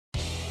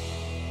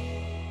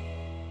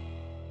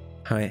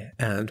Hi,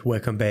 and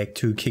welcome back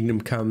to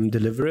Kingdom Come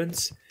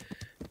Deliverance.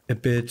 A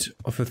bit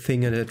of a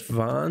thing in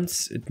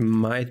advance. It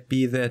might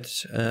be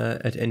that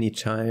at any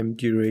time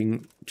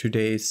during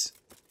today's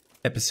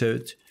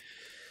episode,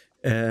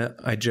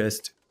 I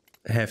just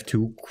have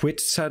to quit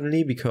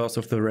suddenly because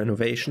of the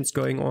renovations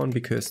going on,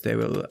 because they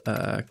will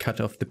cut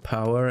off the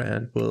power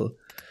and will,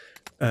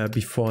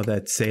 before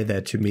that, say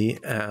that to me,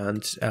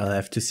 and I'll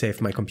have to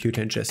save my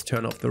computer and just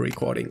turn off the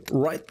recording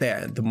right there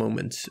at the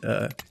moment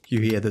you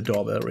hear the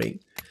doorbell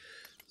ring.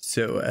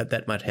 So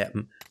that might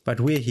happen. But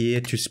we're here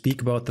to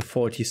speak about the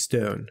faulty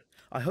stone.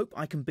 I hope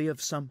I can be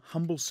of some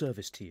humble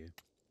service to you.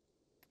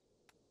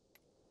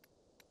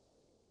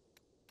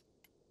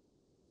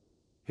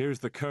 Here's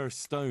the cursed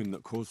stone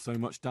that caused so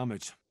much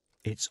damage.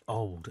 It's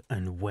old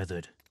and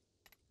weathered.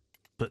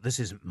 But this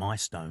isn't my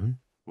stone.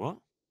 What?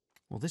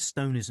 Well, this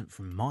stone isn't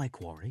from my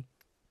quarry.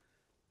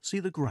 See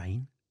the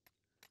grain?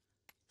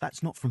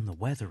 That's not from the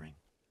weathering.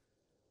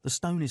 The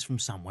stone is from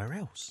somewhere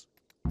else.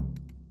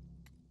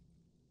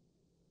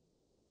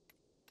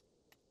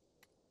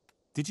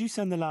 Did you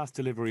send the last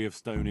delivery of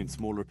stone in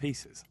smaller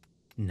pieces?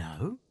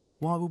 No.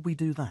 Why would we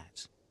do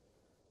that?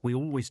 We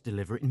always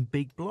deliver it in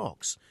big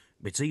blocks.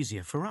 It's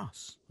easier for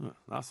us.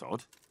 That's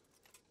odd.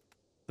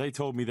 They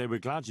told me they were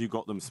glad you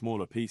got them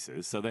smaller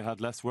pieces so they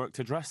had less work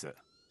to dress it.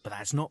 But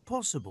that's not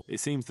possible. It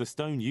seems the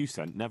stone you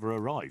sent never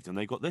arrived and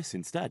they got this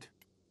instead.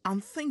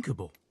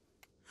 Unthinkable.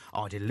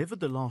 I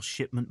delivered the last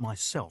shipment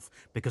myself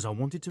because I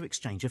wanted to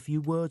exchange a few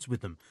words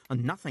with them,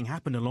 and nothing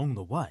happened along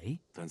the way.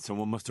 Then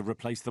someone must have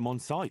replaced them on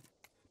site.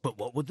 But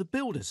what would the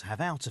builders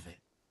have out of it?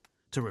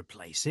 To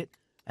replace it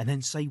and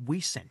then say we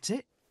sent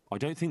it? I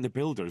don't think the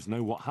builders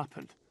know what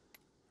happened.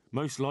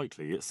 Most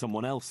likely it's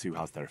someone else who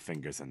has their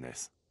fingers in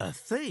this. A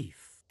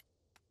thief?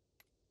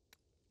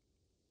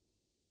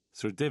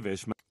 Sir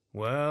Divish...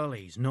 Well,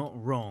 he's not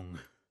wrong.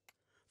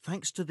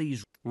 Thanks to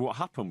these... What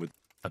happened with...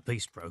 A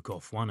piece broke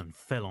off one and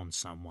fell on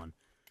someone.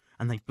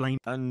 And they blame...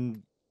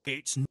 And...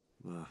 It's...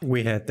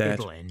 We had that.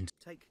 It'll end.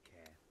 Take care.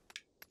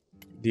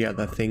 The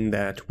other thing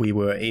that we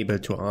were able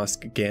to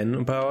ask again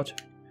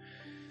about.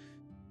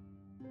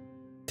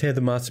 Tell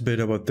the master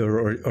builder about the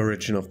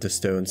origin of the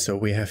stone, so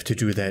we have to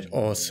do that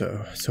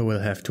also. So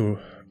we'll have to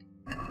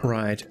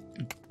ride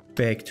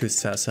back to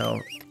Sassau,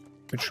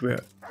 which we're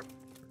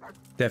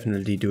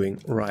definitely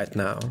doing right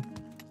now.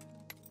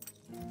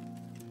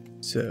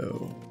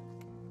 So...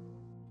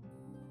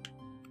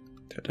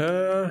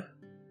 Ta-da!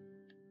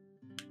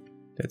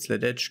 Let's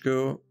let Edge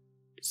go.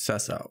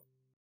 Sassau.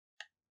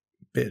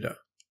 Builder.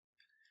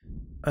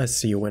 I'll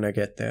see you when I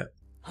get there.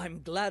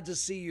 I'm glad to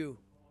see you.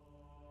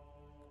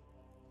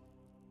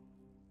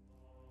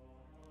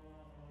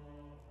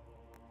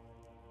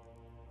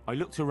 I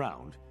looked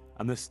around,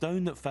 and the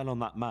stone that fell on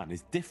that man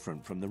is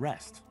different from the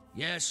rest.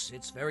 Yes,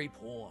 it's very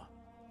poor,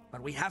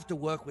 but we have to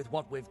work with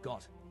what we've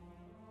got.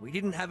 We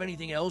didn't have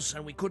anything else,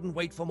 and we couldn't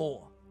wait for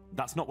more.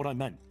 That's not what I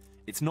meant.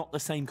 It's not the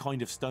same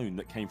kind of stone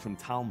that came from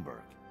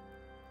Talmberg.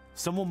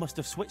 Someone must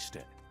have switched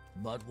it.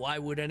 But why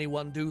would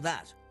anyone do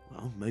that?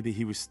 Well, maybe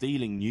he was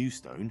stealing new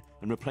stone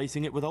and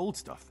replacing it with old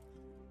stuff.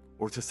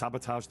 Or to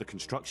sabotage the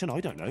construction, I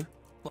don't know.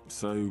 But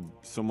so,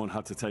 someone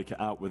had to take it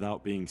out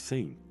without being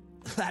seen.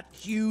 that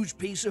huge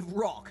piece of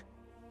rock.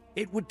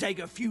 It would take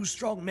a few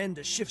strong men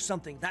to shift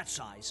something that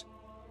size.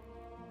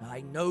 I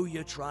know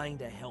you're trying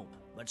to help,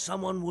 but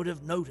someone would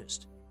have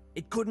noticed.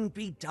 It couldn't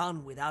be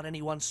done without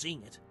anyone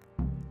seeing it.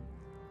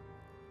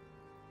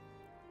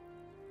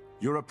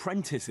 Your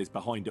apprentice is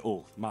behind it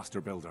all,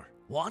 Master Builder.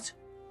 What?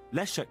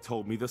 Leszek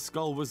told me the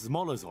skull was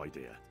Zmola's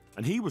idea,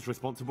 and he was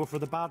responsible for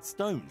the bad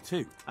stone,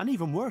 too, and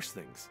even worse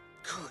things.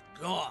 Good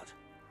God.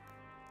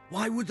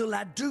 Why would the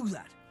lad do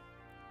that?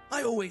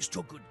 I always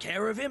took good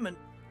care of him and...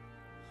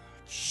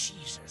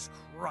 Jesus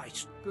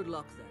Christ. Good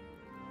luck then.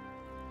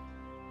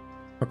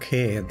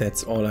 Okay,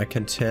 that's all I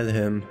can tell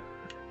him.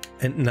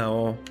 And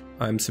now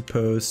I'm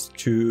supposed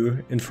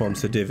to inform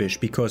Sir Divish,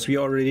 because we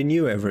already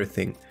knew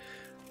everything.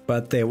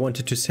 But they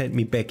wanted to send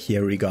me back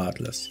here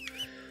regardless.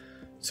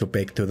 So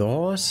back to the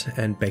horse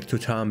and back to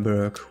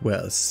Talmberg.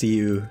 Well, see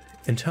you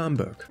in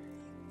Talmberg.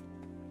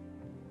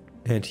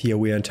 And here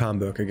we are in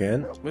Talmberg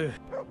again.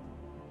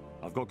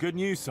 I've got good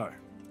news, sir.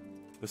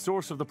 The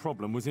source of the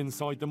problem was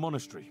inside the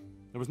monastery.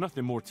 There was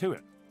nothing more to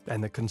it.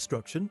 And the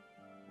construction?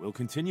 We'll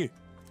continue.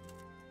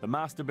 The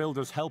Master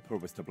Builder's helper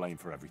was to blame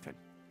for everything.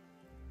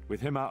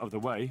 With him out of the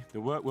way,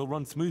 the work will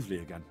run smoothly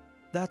again.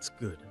 That's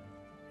good.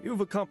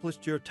 You've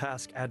accomplished your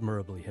task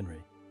admirably,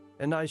 Henry.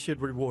 And I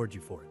should reward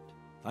you for it.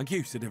 Thank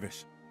you, Sir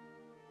Divish.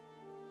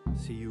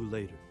 See you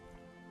later.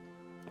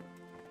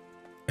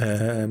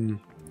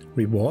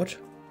 Reward?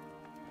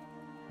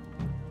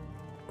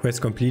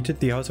 Quest completed,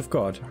 the House of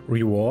God.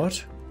 Reward?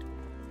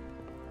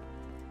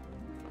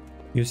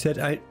 You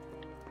said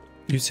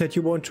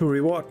you want to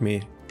reward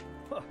me.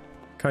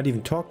 Can't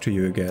even talk to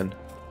you again.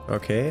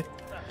 Okay.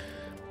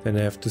 Then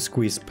I have to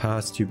squeeze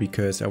past you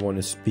because I want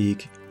to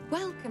speak.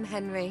 Welcome,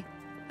 Henry.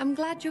 I'm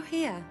glad you're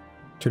here.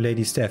 To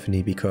Lady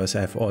Stephanie because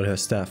I have all her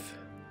stuff.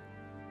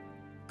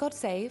 God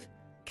save.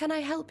 Can I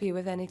help you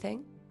with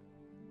anything?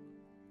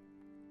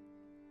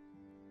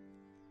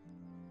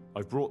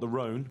 I've brought the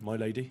roan, my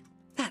lady.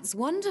 That's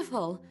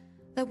wonderful.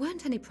 There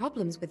weren't any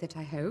problems with it,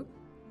 I hope.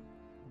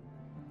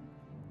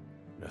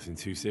 Nothing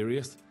too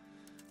serious.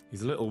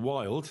 He's a little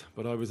wild,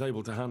 but I was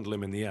able to handle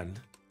him in the end.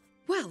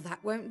 Well,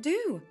 that won't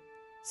do.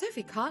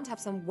 Sophie can't have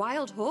some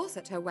wild horse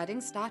at her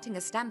wedding starting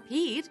a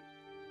stampede.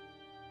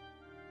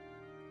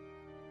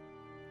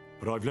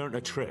 But I've learnt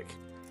a trick.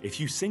 If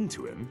you sing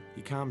to him,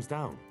 he calms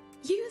down.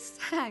 You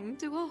sang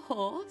to a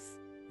horse?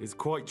 It's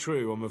quite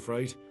true, I'm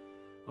afraid.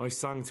 I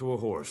sang to a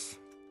horse.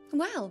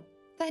 Well,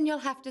 then you'll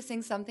have to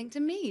sing something to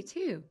me,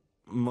 too.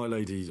 My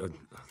lady,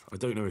 I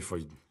don't know if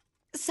I...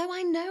 So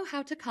I know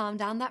how to calm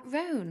down that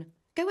roan.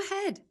 Go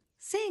ahead,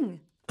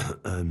 sing.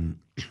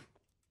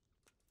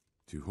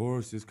 Two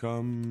horses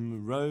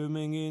come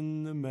roaming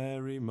in the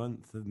merry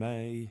month of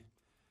May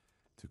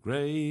to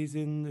graze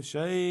in the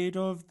shade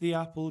of the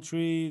apple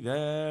tree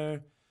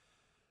there.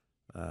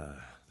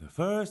 The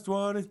first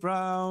one is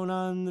brown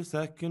and the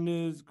second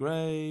is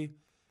grey.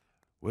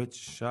 Which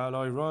shall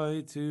I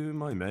ride to,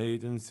 my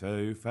maiden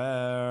so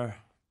fair?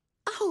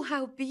 Oh,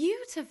 how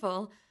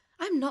beautiful.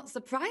 I'm not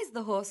surprised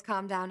the horse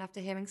calmed down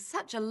after hearing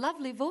such a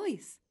lovely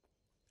voice.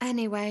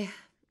 Anyway,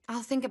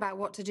 I'll think about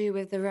what to do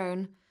with the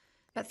roan.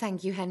 But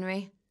thank you,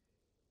 Henry.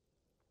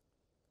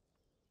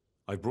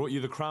 I brought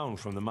you the crown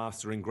from the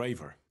master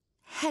engraver.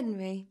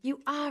 Henry, you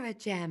are a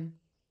gem.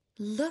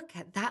 Look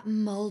at that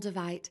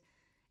Moldavite.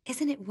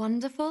 Isn't it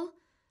wonderful?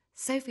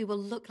 Sophie will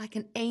look like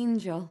an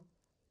angel.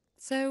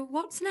 So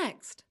what's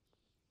next?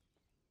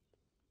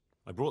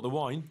 I brought the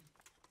wine.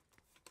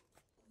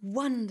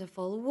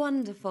 Wonderful,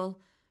 wonderful.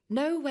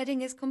 No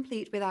wedding is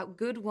complete without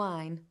good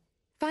wine.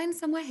 Find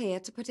somewhere here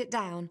to put it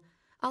down.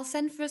 I'll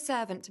send for a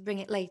servant to bring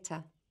it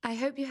later. I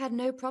hope you had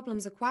no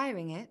problems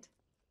acquiring it.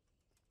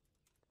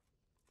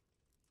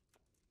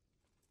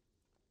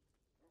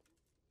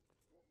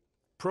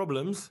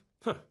 Problems?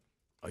 Huh.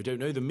 I don't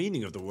know the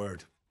meaning of the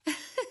word.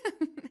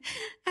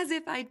 As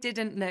if I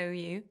didn't know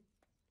you.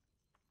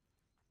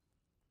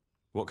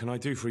 What can I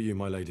do for you,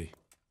 my lady?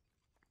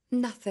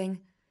 Nothing.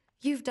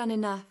 You've done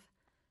enough.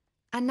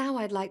 And now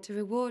I'd like to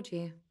reward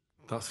you.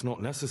 That's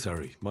not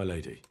necessary, my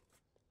lady.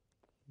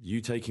 You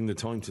taking the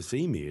time to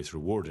see me is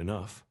reward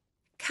enough.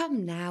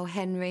 Come now,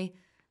 Henry.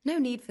 No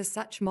need for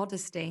such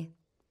modesty.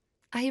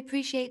 I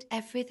appreciate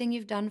everything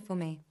you've done for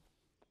me,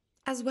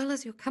 as well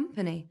as your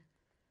company.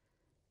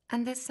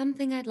 And there's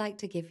something I'd like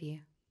to give you.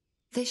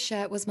 This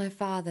shirt was my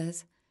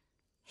father's.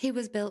 He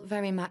was built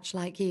very much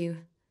like you.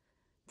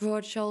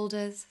 Broad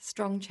shoulders,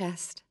 strong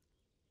chest.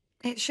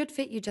 It should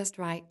fit you just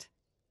right.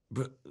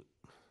 But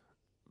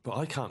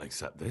I can't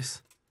accept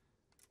this.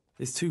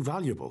 It's too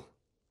valuable.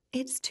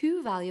 It's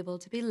too valuable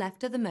to be left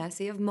to the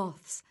mercy of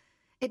moths.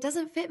 It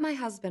doesn't fit my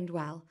husband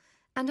well,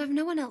 and I've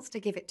no one else to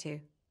give it to.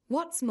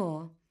 What's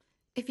more,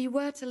 if you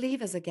were to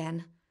leave us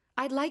again,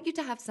 I'd like you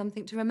to have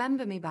something to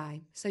remember me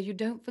by, so you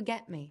don't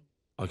forget me.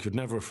 I could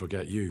never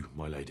forget you,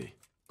 my lady.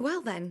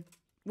 Well then,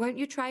 won't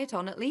you try it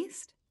on at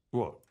least?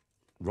 What?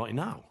 Right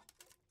now?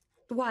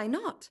 Why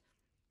not?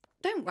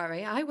 Don't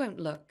worry, I won't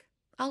look.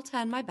 I'll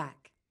turn my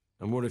back.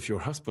 And what if your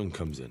husband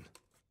comes in?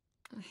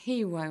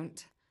 He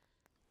won't.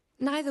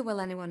 Neither will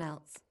anyone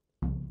else.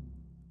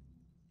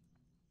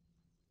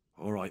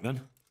 All right, then.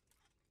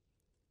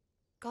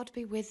 God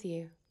be with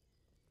you.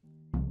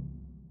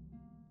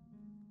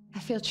 I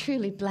feel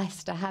truly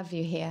blessed to have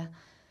you here.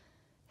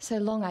 So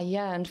long I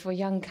yearned for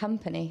young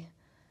company.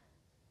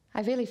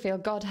 I really feel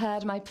God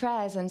heard my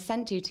prayers and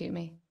sent you to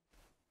me.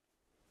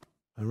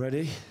 I'm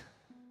ready.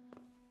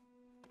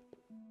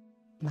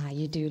 My,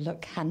 you do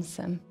look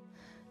handsome.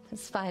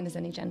 As fine as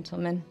any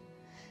gentleman.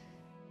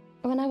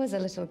 When I was a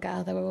little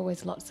girl, there were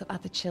always lots of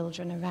other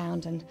children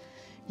around and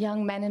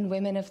young men and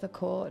women of the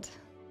court.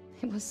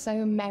 It was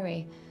so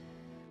merry.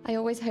 I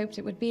always hoped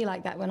it would be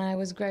like that when I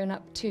was grown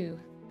up too.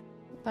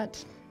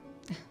 But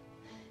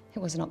it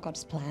was not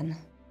God's plan.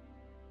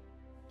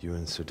 You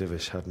and Sir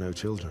Divish had no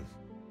children?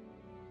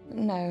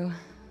 No.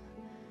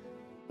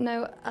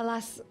 No,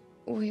 alas,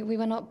 we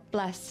were not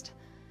blessed.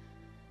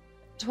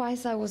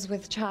 Twice I was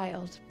with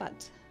child,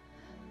 but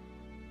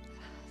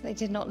they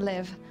did not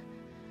live.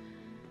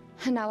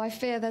 And now I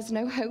fear there's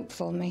no hope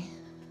for me.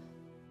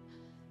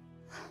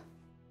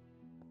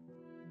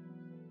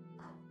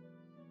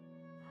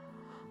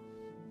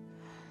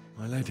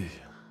 My lady.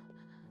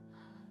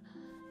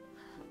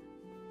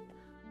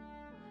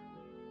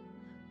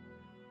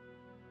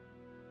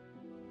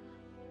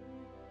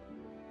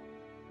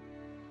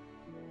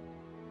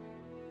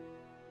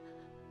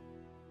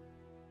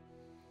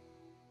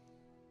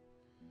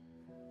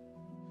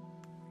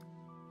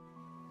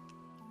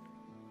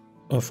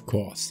 Of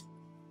course.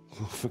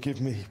 Oh,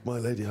 forgive me, my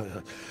lady.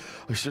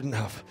 I shouldn't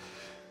have.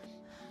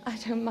 I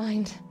don't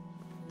mind.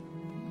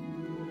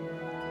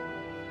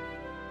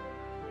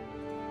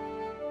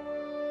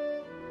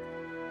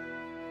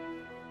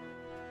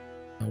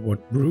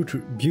 What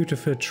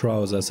beautiful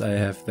trousers I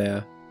have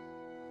there.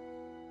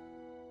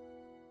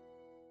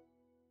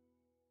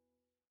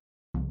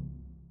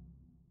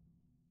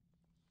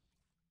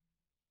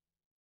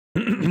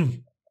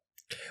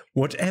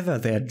 whatever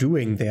they're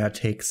doing there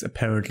takes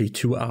apparently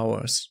 2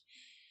 hours.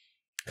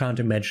 Can't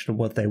imagine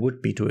what they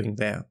would be doing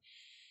there.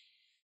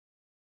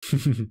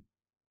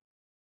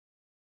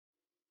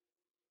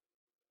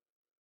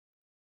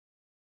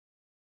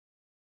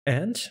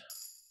 And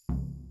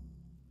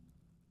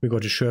we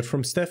got a shirt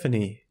from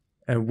Stephanie.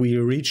 And we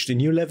reached a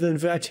new level in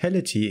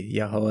vitality.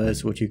 Yeah, how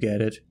else would you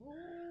get it?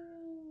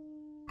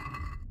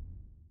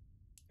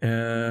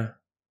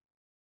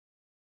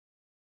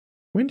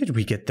 When did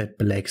we get that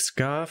black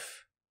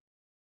scarf?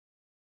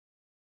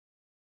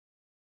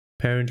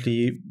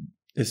 Apparently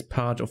is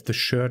part of the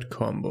shirt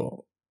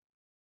combo.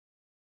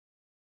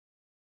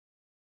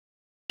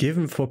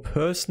 Given for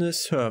personal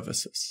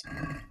services.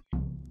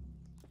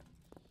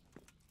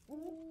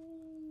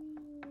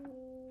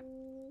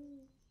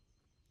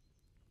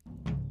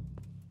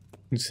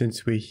 And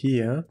since we're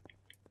here,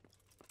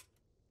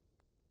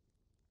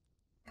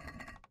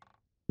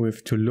 we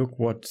have to look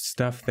what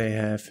stuff they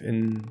have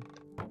in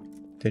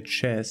the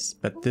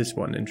chest, but this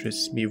one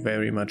interests me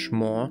very much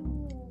more.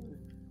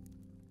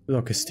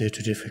 Lock is still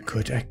too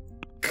difficult.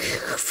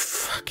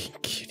 Fucking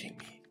kidding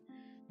me.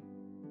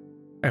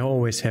 I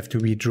always have to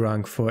be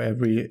drunk for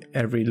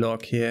every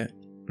lock here.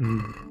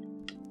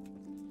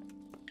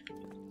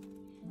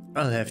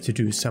 I'll have to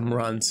do some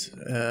runs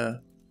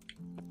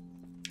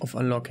of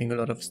unlocking a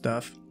lot of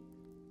stuff.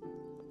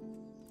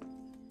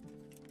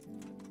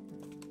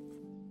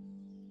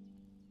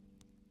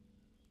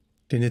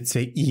 Didn't it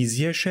say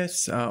easier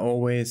chests are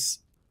always...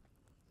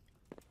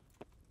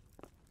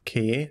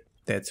 Okay,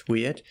 that's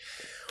weird.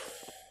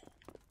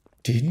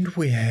 Didn't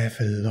we have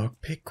a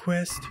lockpick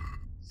quest?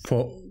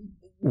 For...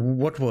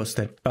 What was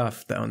that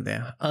buff down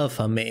there?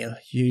 Alpha male.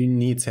 Your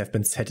needs have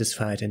been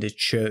satisfied and it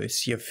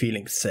shows you're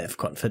feeling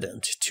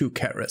self-confident. 2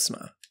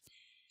 charisma.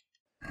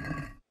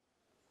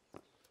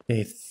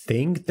 I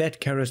think that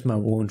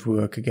charisma won't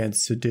work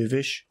against the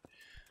Divish.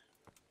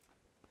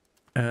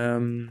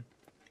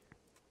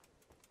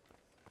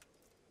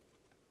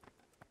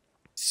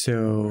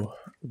 So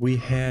we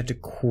had a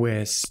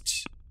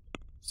quest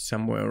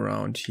somewhere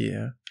around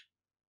here,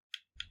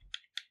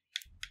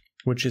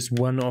 which is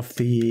one of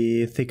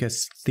the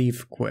thickest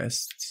thief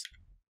quests.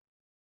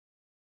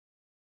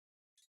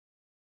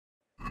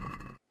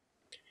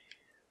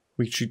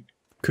 We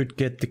could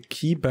get the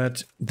key,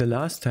 but the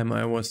last time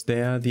I was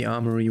there, the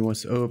armory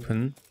was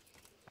open.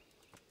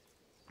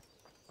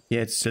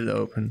 Yeah, it's still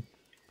open.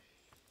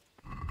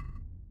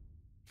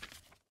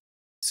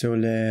 So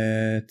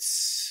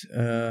let's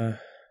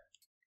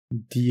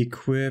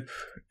de-equip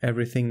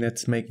everything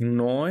that's making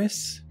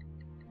noise.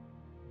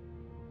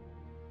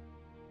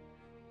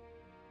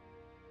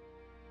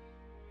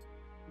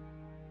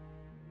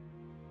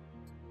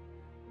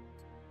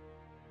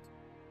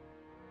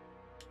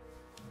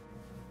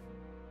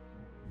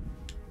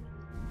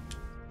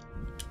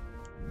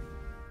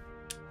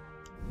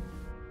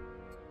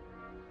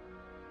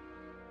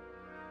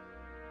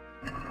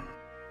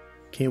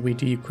 Okay, we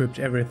de-equipped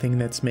everything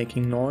that's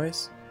making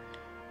noise.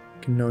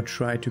 Can now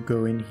try to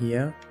go in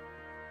here.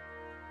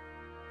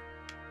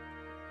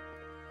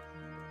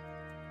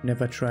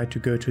 Never tried to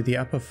go to the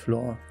upper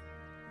floor.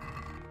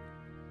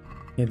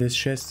 Yeah, this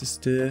chest is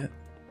still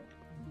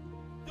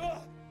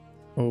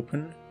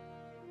open.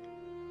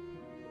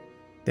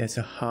 There's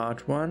a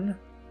hard one.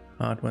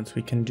 Hard ones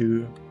we can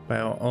do by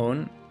our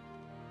own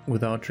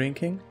without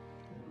drinking.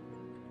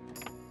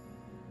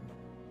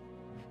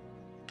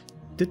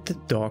 Did the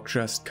dog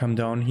just come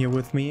down here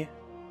with me?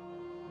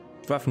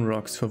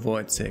 Waffenrocks for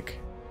Wojciech.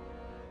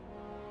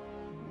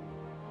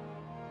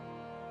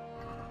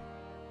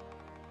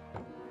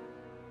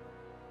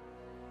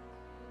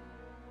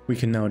 We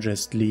can now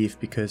just leave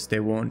because they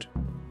won't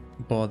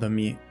bother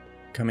me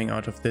coming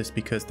out of this,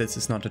 because this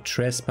is not a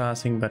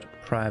trespassing but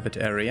a private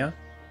area.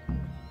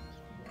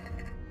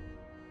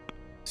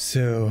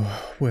 So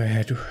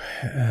where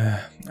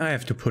I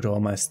have to put all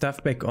my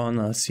stuff back on.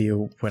 I'll see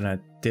you when I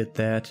did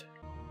that.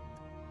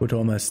 Put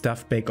all my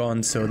stuff back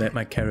on so that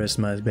my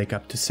charisma is back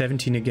up to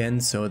 17 again,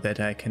 so that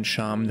I can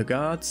charm the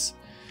guards.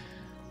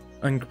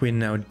 And we're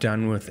now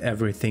done with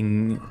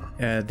everything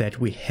that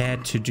we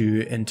had to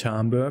do in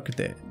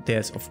Tarnberg.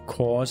 There's of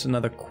course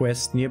another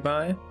quest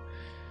nearby.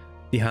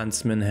 The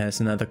huntsman has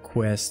another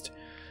quest.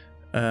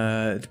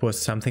 It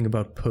was something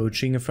about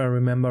poaching, if I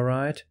remember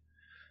right.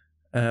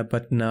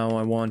 But now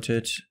I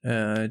wanted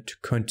to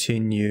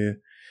continue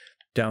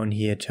down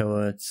here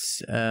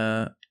towards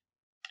Müller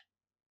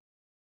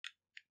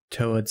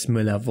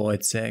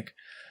Wojciech.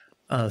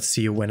 I'll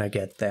see you when I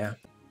get there.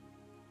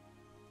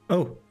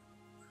 Oh,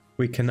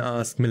 we can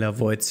ask Müller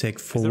Wojciech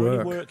for Is there work.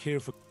 any work here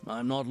for...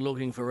 I'm not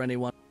looking for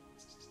anyone.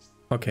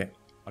 Okay.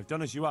 I've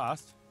done as you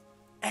asked.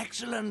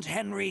 Excellent,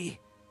 Henry.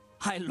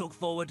 I look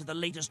forward to the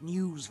latest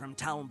news from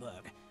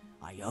Talmberg.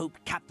 I hope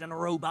Captain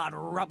Robart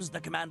rubs the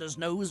commander's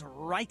nose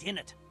right in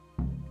it.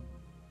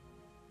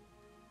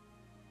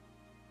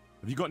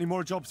 Have you got any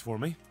more jobs for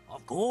me?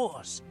 Of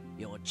course.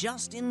 You're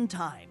just in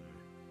time.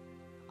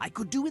 I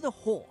could do with a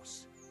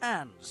horse,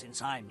 and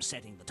since I'm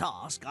setting the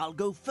task, I'll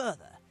go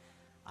further.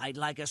 I'd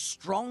like a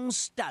strong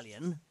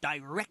stallion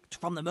direct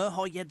from the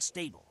Merhoyed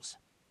stables.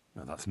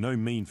 Now, that's no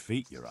mean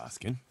feat you're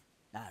asking.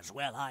 As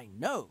well I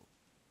know.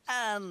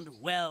 And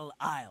well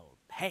I'll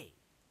pay.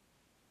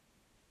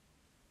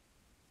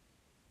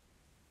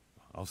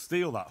 I'll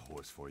steal that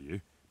horse for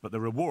you, but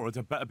the rewards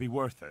had better be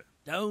worth it.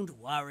 Don't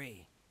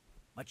worry.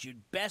 But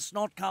you'd best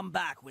not come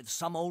back with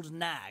some old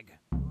nag.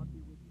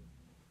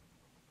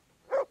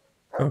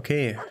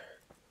 Okay.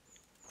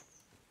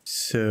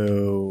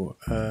 So,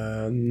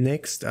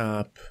 next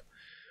up,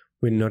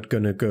 we're not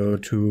gonna go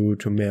to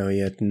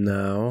Marriott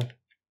now.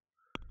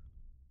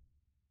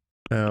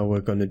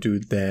 We're gonna do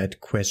that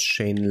quest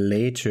chain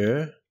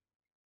later.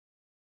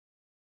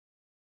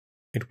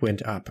 It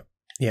went up.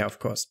 Yeah, of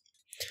course.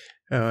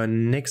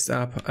 Next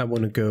up, I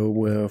want to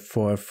go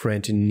for a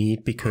friend in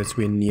need because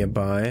we're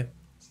nearby.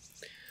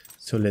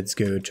 So let's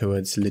go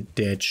towards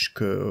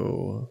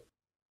Ledechko.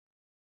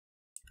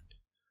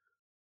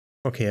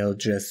 Okay, I'll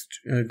just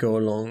go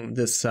along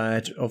this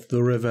side of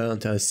the river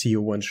and I'll see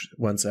you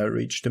once I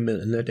reach the mill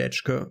in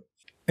Ledechko.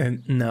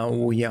 And now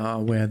we are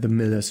where the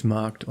mill is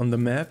marked on the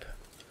map.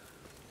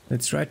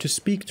 Let's try to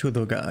speak to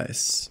the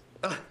guys.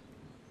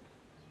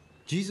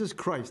 Jesus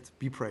Christ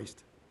be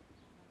praised.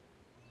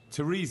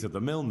 Teresa,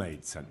 the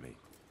millmaid, sent me.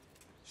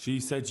 She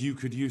said you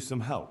could use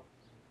some help.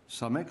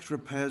 Some extra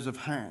pairs of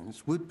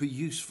hands would be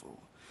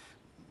useful.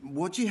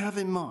 What do you have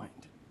in mind?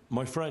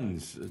 My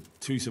friends,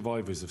 2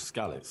 survivors of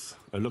Skalitz,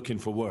 are looking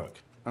for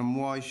work. And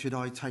why should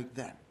I take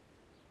them?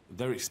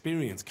 They're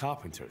experienced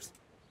carpenters.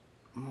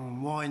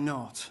 Why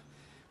not?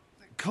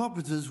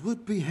 Carpenters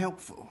would be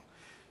helpful.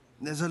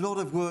 There's a lot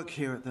of work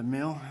here at the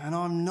mill, and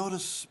I'm not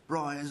as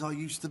spry as I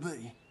used to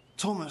be.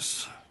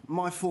 Thomas,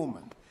 my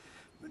foreman,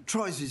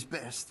 tries his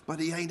best, but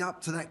he ain't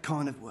up to that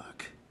kind of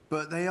work.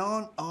 But they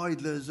aren't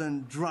idlers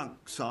and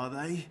drunks, are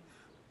they?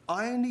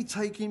 I only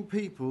take in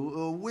people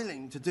who are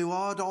willing to do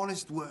hard,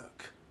 honest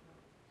work.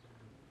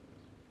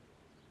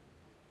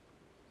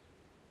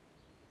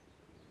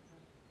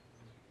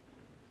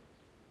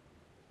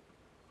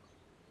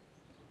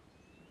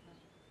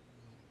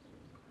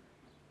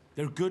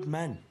 They're good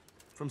men.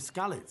 From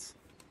Skalitz.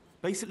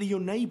 Basically your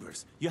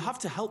neighbours. You have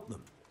to help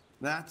them.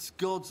 That's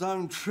God's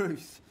own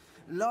truth.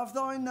 Love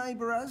thy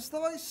neighbour as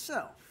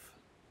thyself.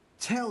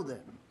 Tell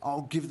them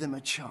I'll give them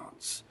a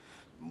chance.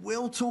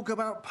 We'll talk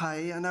about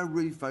pay and a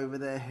roof over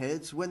their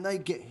heads when they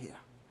get here.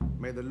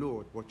 May the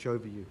Lord watch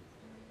over you.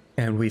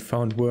 And we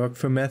found work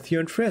for Matthew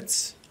and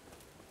Fritz.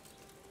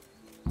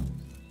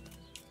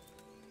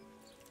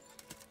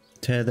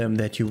 Tell them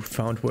that you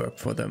found work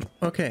for them.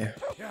 Okay.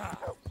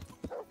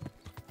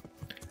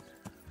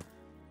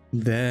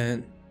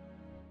 Then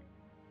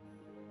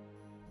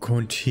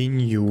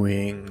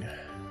continuing.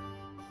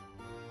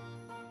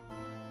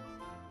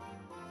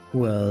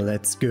 Well,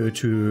 let's go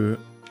to...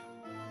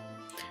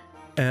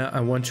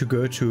 I want to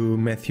go to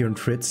Matthew and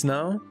Fritz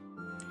now.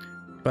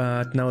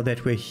 But now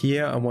that we're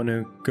here, I want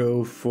to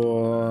go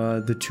for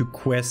the 2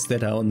 quests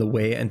that are on the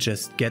way and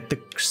just get the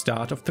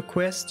start of the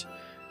quest.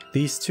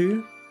 These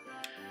 2.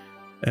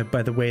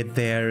 By the way,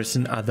 there's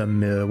another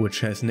mill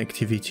which has an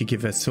activity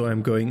giver, so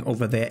I'm going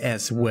over there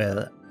as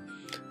well.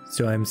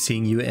 So I'm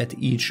seeing you at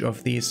each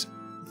of these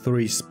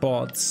 3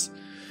 spots.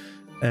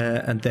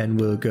 And then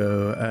we'll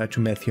go to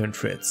Matthew and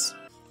Fritz.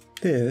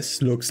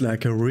 This looks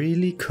like a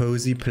really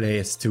cozy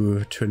place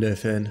to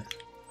live in.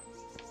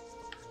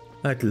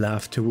 I'd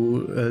love to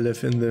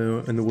live in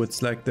the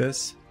woods like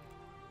this.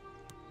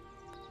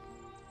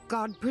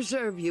 God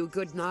preserve you,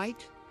 good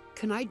night.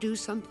 Can I do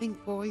something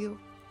for you?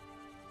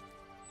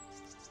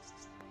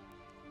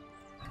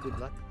 Good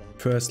luck then.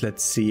 First,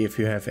 let's see if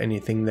you have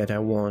anything that I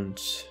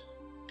want.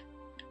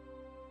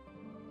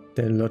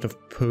 There are a lot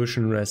of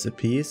potion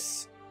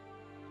recipes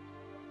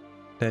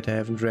that I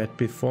haven't read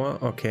before.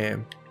 Okay.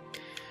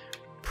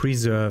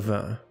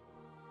 Preserver.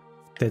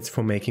 That's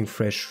for making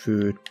fresh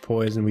food.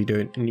 Poison we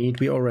don't need.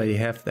 We already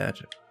have that,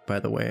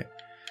 by the way.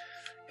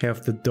 Hair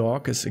of the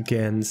dog is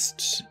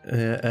against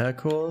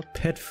alcohol.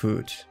 Pet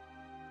food.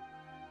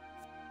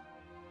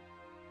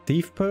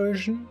 Thief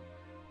potion?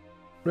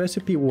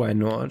 Recipe? Why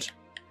not?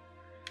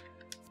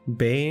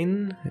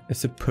 Bane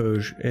is a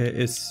potion.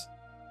 Is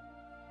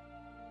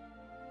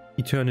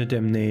eternal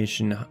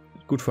damnation.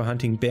 Good for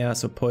hunting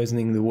bears or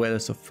poisoning the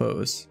wells of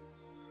foes.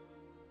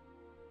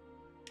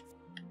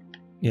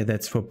 Yeah,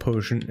 that's for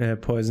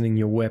poisoning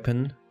your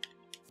weapon.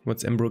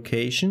 What's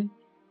embrocation?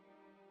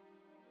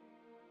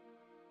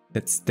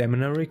 That's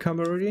stamina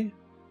recovery.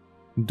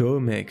 Dough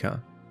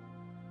maker.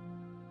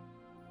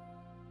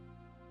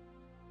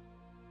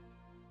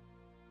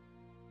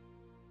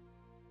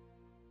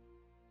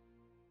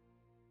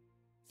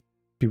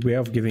 Beware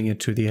of giving it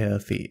to the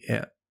healthy.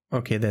 Yeah.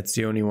 Okay, that's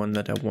the only one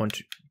that I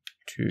want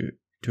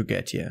to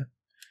get here.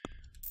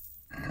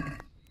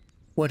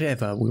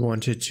 Whatever, we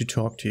wanted to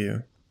talk to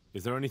you.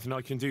 Is there anything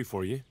I can do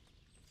for you?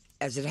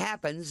 As it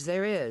happens,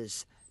 there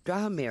is.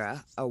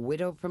 Drahomira, a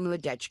widow from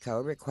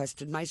Ledechko,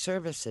 requested my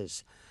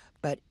services.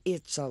 But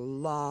it's a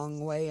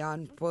long way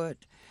on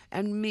foot,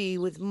 and me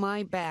with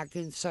my back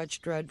in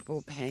such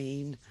dreadful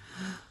pain.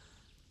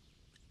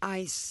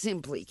 I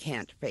simply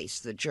can't face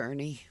the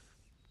journey.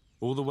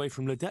 All the way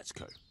from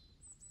Ledetchko?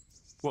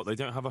 What, they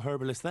don't have a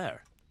herbalist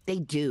there? They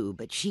do,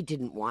 but she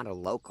didn't want a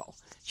local.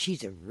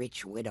 She's a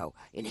rich widow,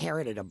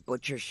 inherited a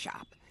butcher's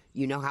shop.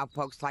 You know how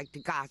folks like to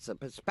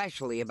gossip,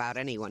 especially about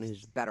anyone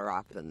who's better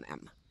off than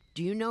them.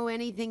 Do you know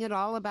anything at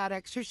all about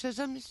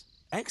exorcisms?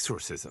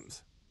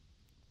 Exorcisms?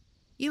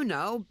 You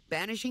know,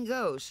 banishing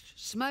ghosts,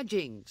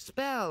 smudging,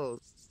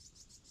 spells.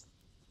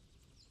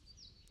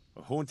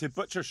 A haunted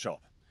butcher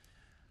shop.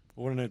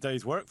 All in a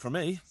day's work for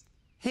me.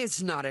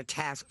 It's not a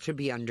task to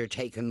be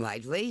undertaken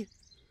lightly.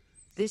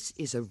 This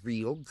is a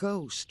real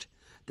ghost,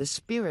 the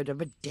spirit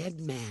of a dead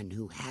man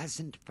who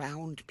hasn't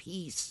found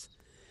peace.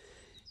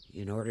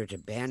 In order to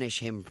banish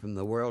him from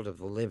the world of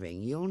the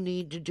living, you'll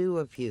need to do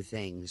a few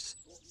things.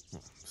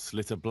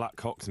 Slit a black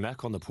cock's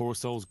neck on the poor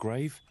soul's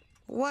grave?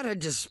 What a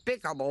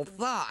despicable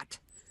thought!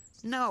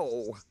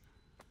 No!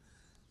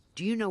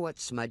 Do you know what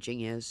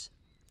smudging is?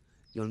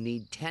 You'll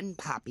need 10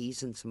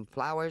 poppies and some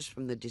flowers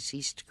from the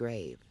deceased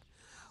grave.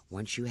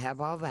 Once you have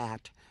all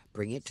that,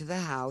 bring it to the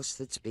house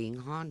that's being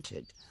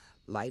haunted.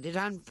 Light it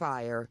on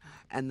fire,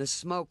 and the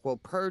smoke will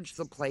purge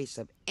the place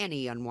of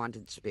any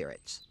unwanted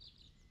spirits.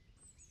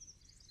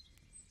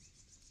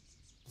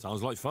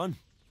 Sounds like fun.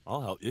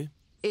 I'll help you.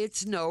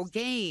 It's no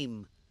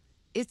game.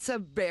 It's a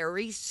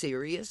very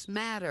serious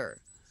matter.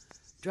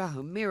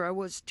 Drahomira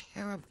was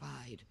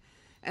terrified,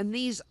 and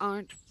these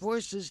aren't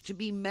forces to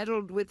be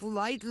meddled with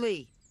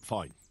lightly.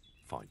 Fine,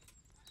 fine.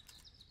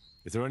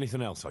 Is there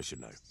anything else I should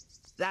know?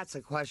 That's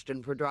a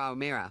question for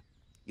Drahomira.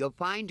 You'll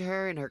find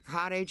her in her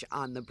cottage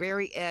on the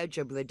very edge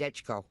of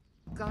Ledetchko.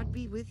 God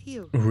be with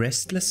you.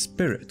 Restless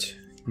Spirit.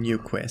 New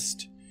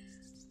quest.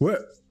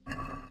 Whoa.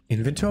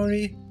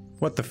 Inventory?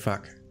 What the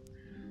fuck?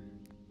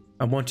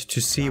 I wanted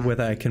to see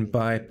whether I can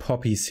buy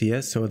poppies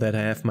here so that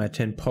I have my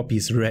 10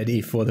 poppies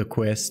ready for the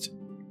quest.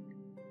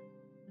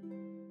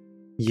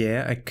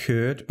 Yeah, I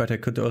could, but I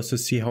could also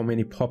see how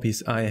many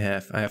poppies I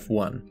have. I have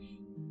 1.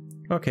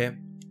 Okay.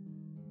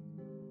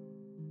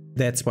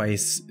 That's why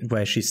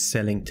she's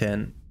selling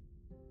 10.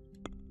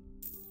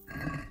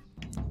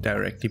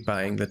 Directly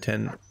buying the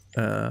 10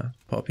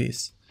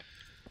 poppies.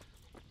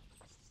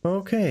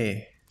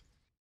 Okay.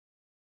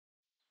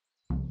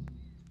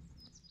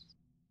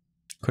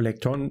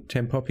 Collect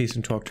 10 poppies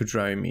and talk to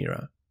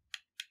Drahomira.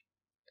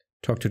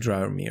 Talk to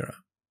Drahomira.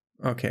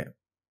 Okay.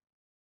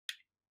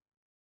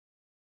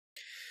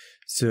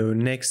 So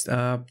next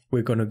up,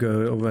 we're gonna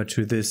go over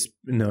to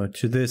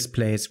this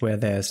place where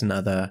there's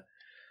another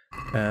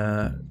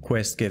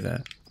quest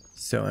giver.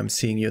 So I'm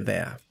seeing you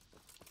there.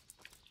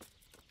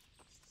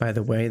 By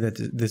the way,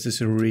 this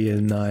is a real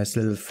nice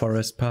little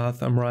forest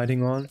path I'm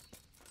riding on.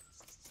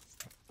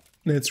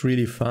 It's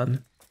really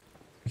fun.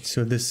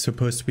 So this is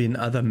supposed to be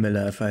another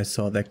miller if I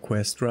saw that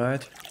quest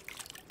right.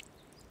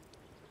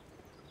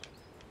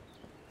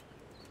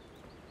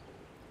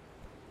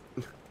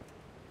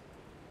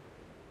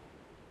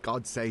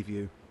 God save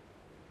you.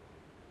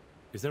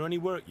 Is there any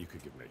work you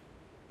could give me?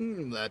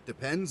 That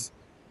depends.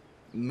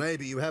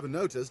 Maybe you haven't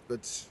noticed,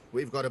 but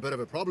we've got a bit of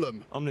a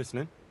problem. I'm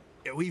listening.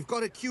 We've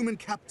got a human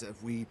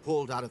captive we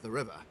pulled out of the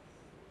river.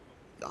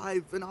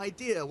 I've an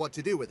idea what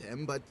to do with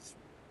him, but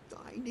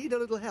I need a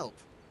little help.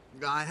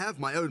 I have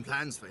my own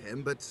plans for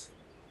him, but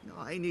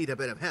I need a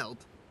bit of help.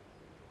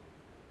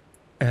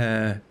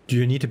 Do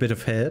you need a bit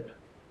of help?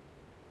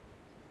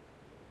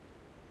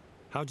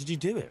 How did you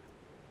do it?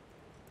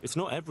 It's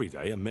not every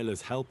day a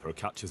miller's helper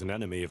catches an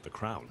enemy of the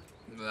crown.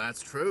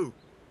 That's true.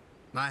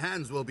 My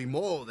hands will be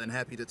more than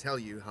happy to tell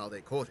you how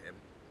they caught him.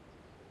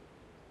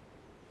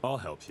 I'll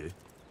help you.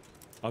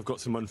 I've got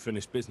some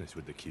unfinished business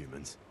with the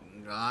Cumans.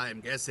 I'm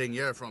guessing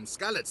you're from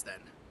Skalitz, then?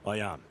 I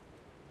am.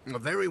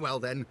 Very well,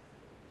 then.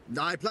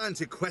 I plan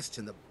to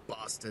question the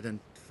bastard and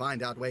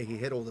find out where he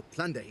hid all the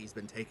plunder he's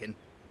been taking.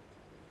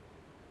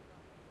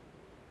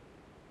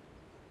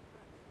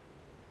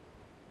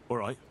 All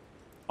right.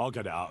 I'll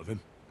get it out of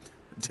him.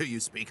 Do you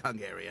speak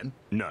Hungarian?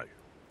 No,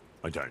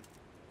 I don't.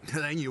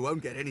 Then you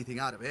won't get anything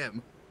out of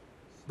him.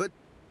 But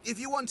if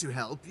you want to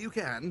help, you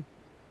can.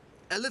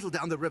 A little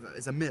down the river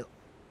is a mill.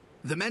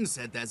 The men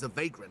said there's a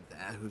vagrant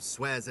there who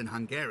swears in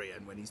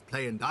Hungarian when he's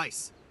playing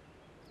dice.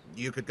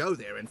 You could go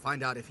there and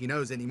find out if he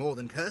knows any more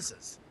than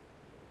curses.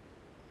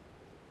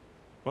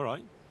 All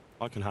right,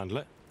 I can handle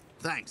it.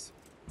 Thanks.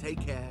 Take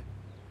care.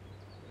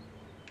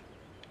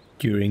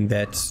 During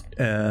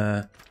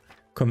that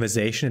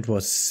conversation, it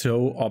was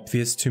so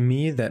obvious to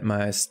me that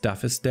my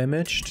stuff is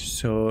damaged.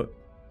 So,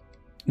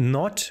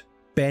 not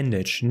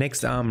bandage.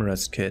 Next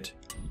armorer's kit.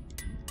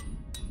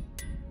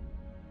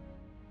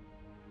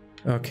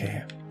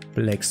 Okay,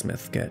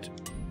 blacksmith kit.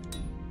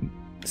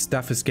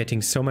 Stuff is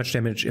getting so much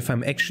damage. If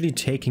I'm actually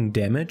taking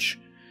damage,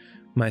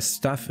 my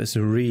stuff is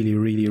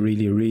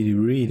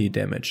really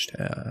damaged.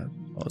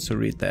 Also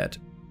read that.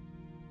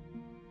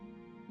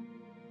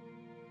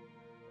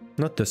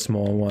 Not the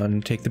small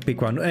one, take the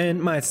big one.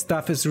 And my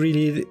stuff is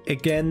really,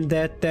 again,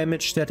 that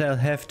damaged that I'll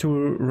have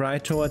to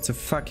ride towards a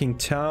fucking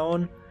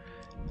town.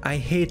 I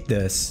hate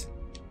this.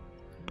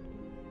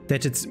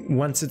 that it's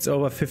once it's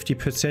over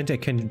 50%, I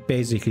can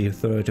basically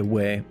throw it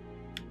away.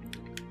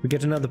 We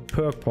get another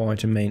perk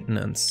point in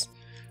maintenance.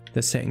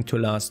 The second to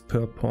last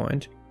perk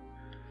point.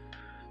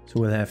 So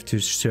we'll have to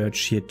search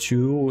here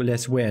too.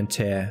 Less wear and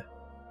tear.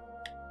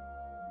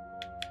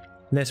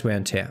 Less wear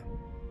and tear.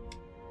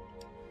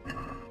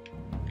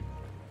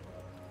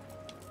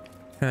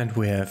 And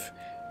we have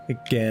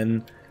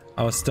again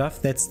our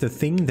stuff. That's the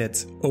thing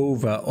that's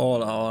over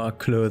all our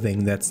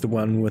clothing. That's the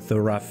one with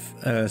the rough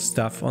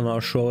stuff on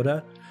our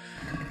shoulder.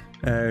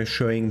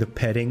 Showing the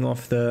padding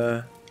of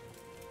the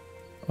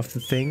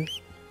thing.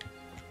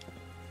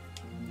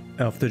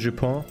 Of the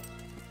Japon.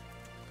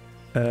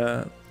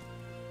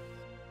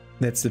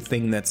 That's the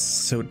thing that's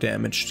so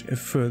damaged.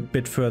 A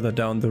bit further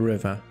down the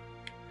river.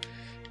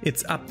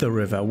 It's up the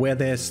river where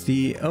there's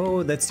the...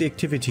 Oh, that's the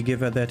activity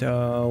giver that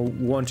I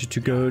wanted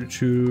to go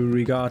to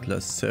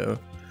regardless, so...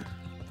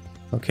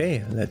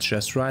 Okay, that's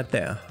just right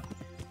there.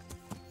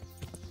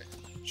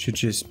 Should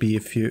just be a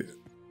few...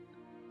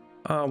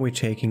 Are we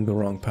taking the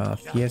wrong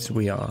path? Yes,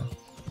 we are.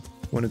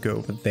 Want to go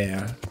over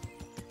there,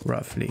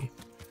 roughly.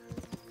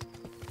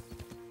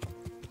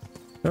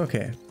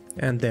 Okay,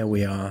 and there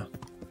we are.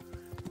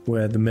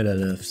 Where the miller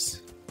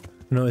lives.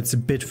 No, it's a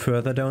bit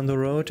further down the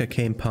road. I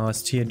came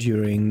past here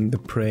during the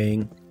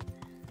praying,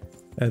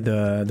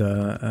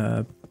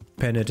 the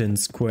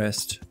penitence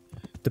quest,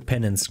 the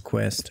penance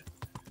quest.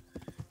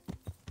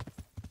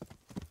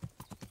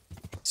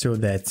 So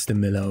that's the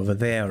miller over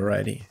there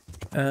already.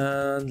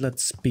 And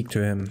let's speak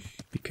to him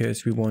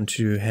because we want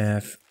to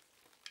have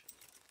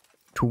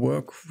to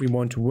work. We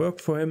want to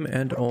work for him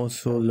and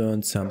also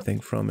learn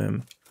something from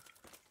him.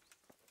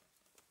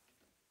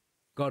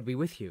 God be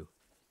with you.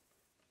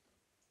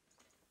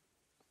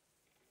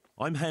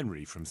 I'm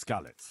Henry from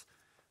Skalitz,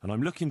 and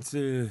I'm looking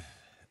to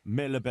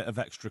mill a bit of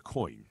extra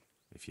coin,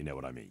 if you know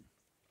what I mean.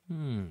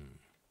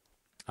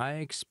 I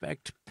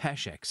expect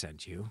Peshek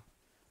sent you.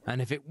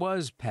 And if it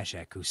was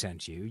Peshek who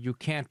sent you, you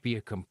can't be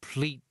a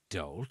complete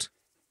dolt.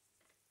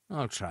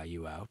 I'll try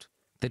you out.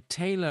 The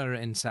tailor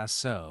in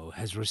Sasso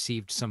has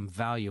received some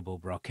valuable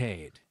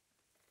brocade.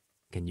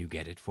 Can you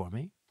get it for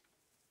me?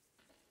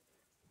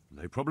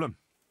 No problem.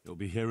 It'll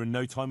be here in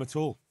no time at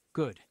all.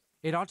 Good.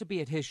 It ought to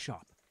be at his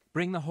shop.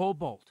 Bring the whole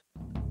bolt.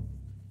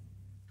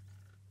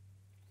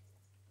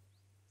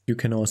 You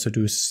can also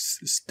do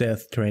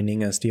stealth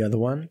training as the other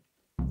one.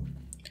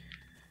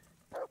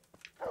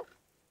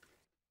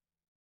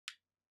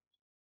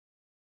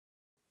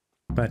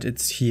 But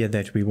it's here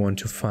that we want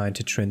to find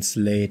a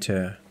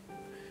translator.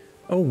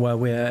 Oh, while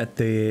we're at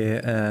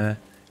the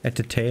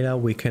tailor,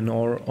 we can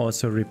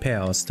also repair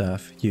our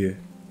stuff. You.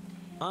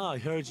 I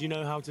heard you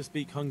know how to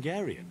speak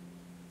Hungarian.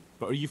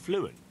 But are you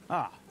fluent?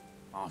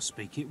 I'll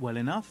speak it well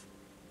enough.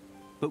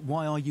 But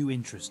why are you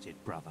interested,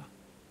 brother?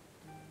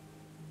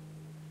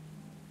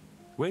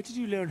 Where did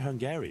you learn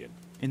Hungarian?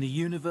 In the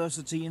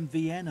university in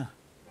Vienna.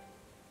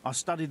 I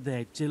studied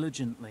there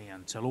diligently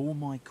until all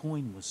my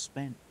coin was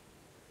spent.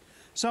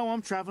 So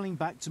I'm travelling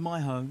back to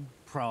my home,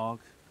 Prague,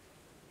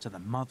 to the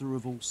mother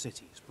of all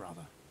cities,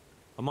 brother.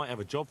 I might have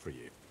a job for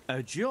you.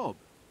 A job?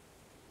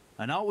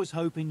 And I was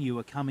hoping you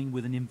were coming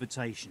with an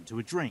invitation to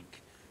a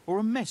drink or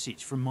a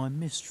message from my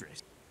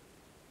mistress.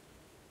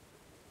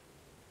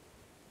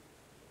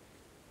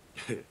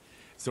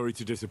 Sorry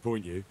to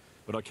disappoint you,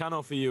 but I can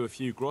offer you a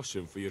few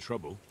groschen for your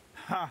trouble.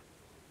 Ha!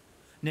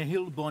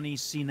 Nihil boni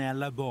sine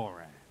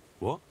labore.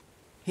 What?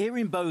 Here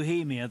in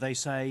Bohemia they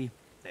say,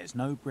 there's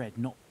no bread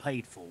not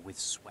paid for with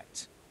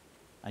sweat.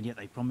 And yet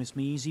they promise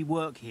me easy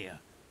work here.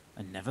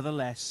 And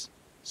nevertheless,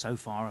 so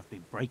far I've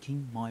been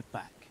breaking my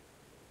back.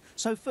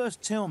 So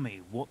first tell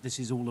me what this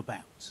is all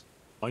about.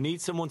 I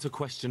need someone to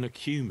question a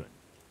cumin.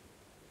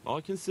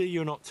 I can see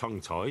you're not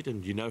tongue-tied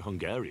and you know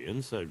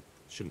Hungarian, so it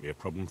shouldn't be a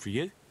problem for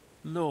you.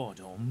 Lord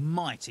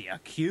almighty, a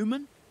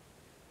cumin?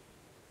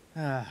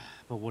 But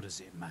what does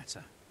it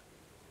matter?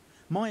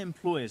 My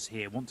employers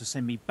here want to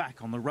send me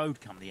back on the road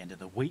come the end of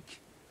the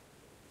week.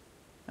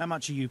 How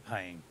much are you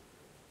paying?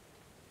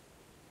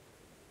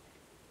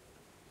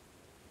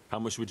 How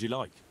much would you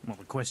like? Well,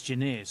 the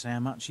question is,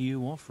 how much are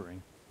you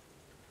offering?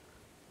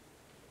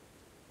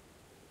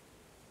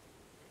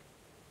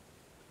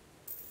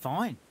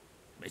 Fine.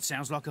 It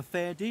sounds like a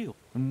fair deal.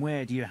 And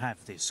where do you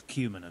have this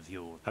cumin of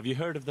yours? Have you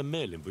heard of the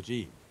mill in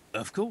Bohemia?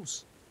 Of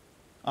course.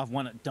 I've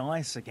won at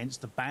dice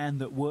against the band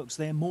that works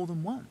there more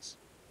than once.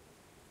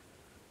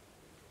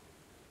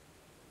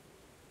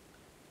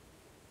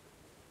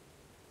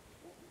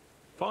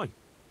 Fine.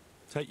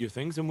 Take your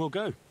things and we'll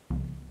go.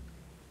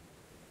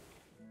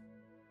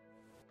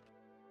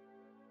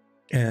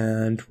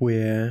 And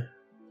we're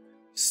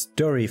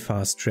story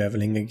fast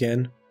traveling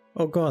again.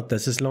 Oh god,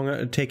 this is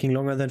taking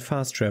longer than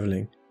fast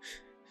traveling.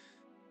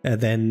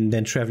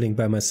 Than traveling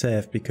by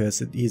myself,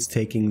 because it is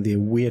taking the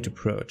weird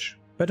approach.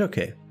 But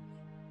okay.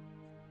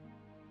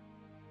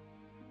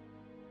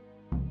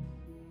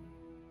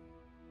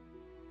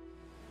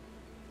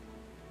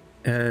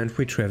 And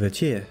we traveled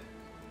here.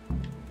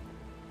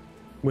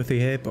 With the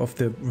help of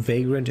the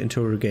vagrant,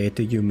 interrogate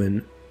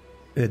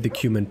the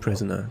cumin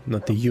prisoner,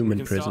 not the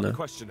human prisoner.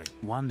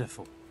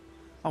 Wonderful.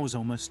 I was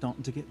almost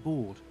starting to get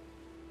bored.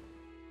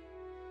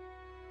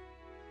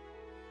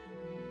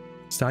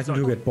 Starting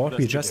to get bored,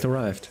 we just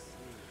arrived.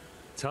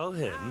 Tell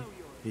him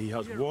he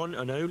has one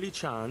and only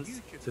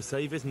chance to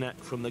save his neck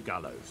from the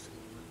gallows.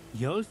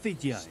 Jól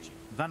figyelj,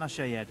 van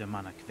esélyed a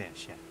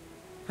menekvésre.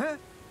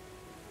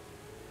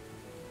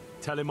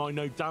 Tell him I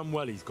know damn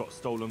well he's got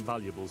stolen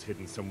valuables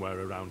hidden somewhere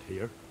around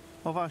here.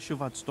 Hova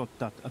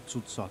suvadsztottad a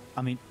cuccot,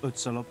 amint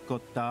ötször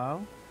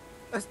lopkodtál?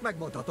 Ezt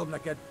megmondhatom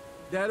neked,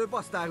 de előbb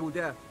azt áruld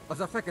el, az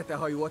a fekete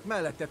hajú ott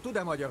mellette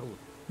tud-e magyarul?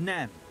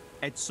 Nem,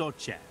 egy szót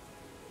se.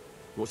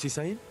 What's he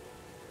saying?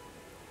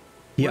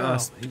 He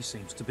He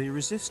seems to be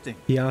resisting.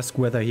 He asked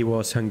whether he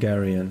was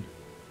Hungarian.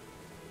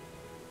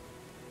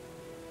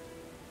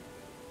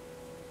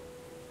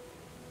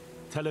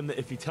 Tell him that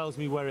if he tells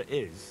me where it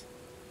is,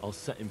 I'll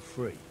set him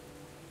free.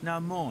 Na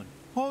mon,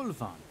 hol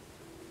van?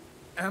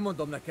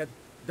 Elmondom neked,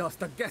 de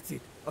azt a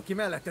gecit, aki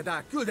melletted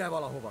áll, küld el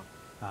valahova.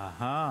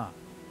 Aha,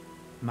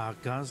 már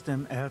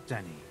gazdem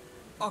érteni.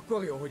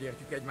 Akkor jó, hogy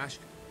értjük egymást.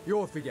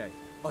 Jól figyelj,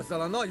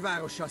 azzal a nagy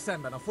várossal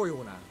szemben a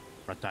folyónál.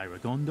 Ratályra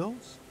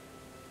gondolsz?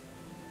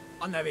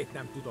 A nevét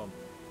nem tudom.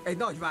 Egy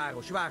nagy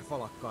város,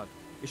 várfalakkal.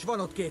 És van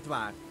ott két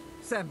vár.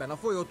 Szemben a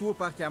folyó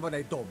túlpartján van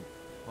egy domb.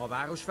 Ha a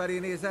város felé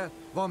nézel,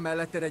 van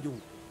melletted egy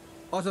út.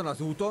 Azon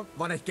az úton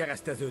van egy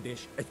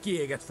kereszteződés, egy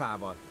kiégett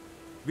fával.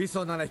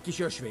 Viszonnan egy kis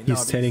ösvény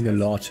He's telling a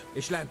lot.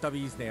 És lent a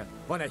víznél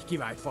van egy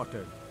kivált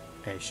fatön.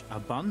 És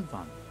abban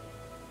van?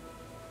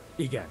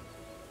 Igen.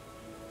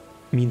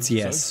 Means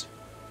yes. So,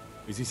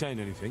 is he saying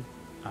anything?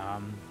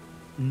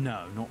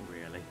 No, not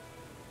really.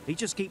 He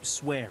just keeps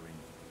swearing.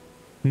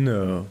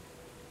 No.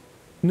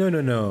 No,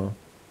 no, no.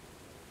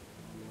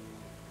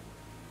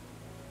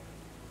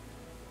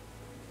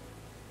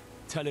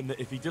 Tell him that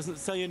if he doesn't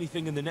say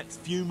anything in the next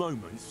few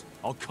moments,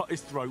 I'll cut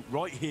his throat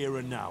right here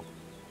and now.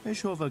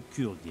 És hova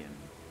küldjem?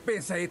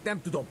 Pénzhelyét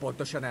nem tudom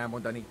pontosan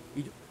elmondani,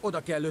 így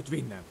oda kell őt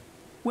vinnem.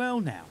 Well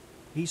now,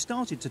 he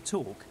started to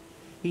talk.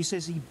 He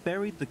says he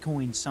buried the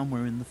coin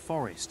somewhere in the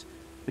forest,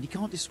 but he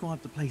can't describe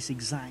the place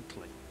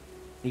exactly.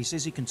 He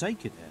says he can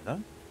take it there,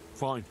 though.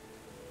 Fine.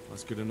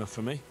 That's good enough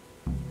for me.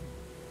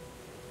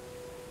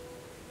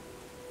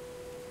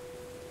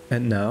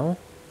 And now?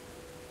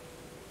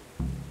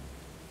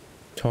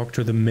 Talk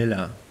to the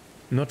miller.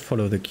 Not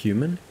follow the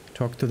cumin.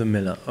 Talk to the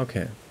miller.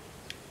 Okay.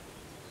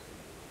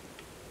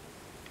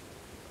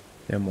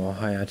 There are more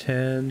hired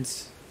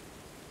hands.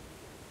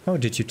 How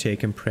did you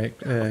take him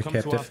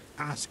captive?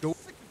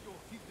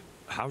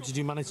 How did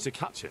you manage to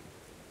catch him?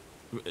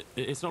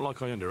 It's not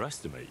like I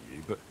underestimate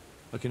you, but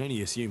I can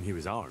only assume he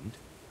was armed.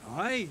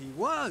 Aye, he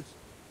was.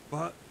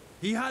 But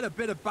he had a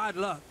bit of bad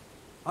luck.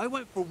 I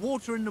went for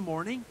water in the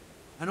morning,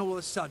 and all of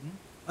a sudden,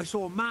 I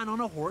saw a man on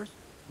a horse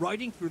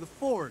riding through the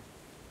ford.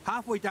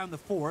 Halfway down the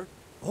ford,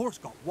 the horse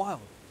got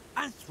wild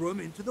and threw him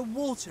into the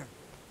water.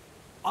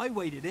 I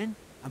waded in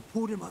and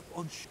pulled him up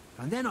on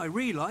and then I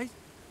realized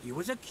he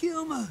was a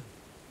cumin.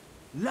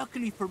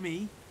 Luckily for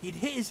me, he'd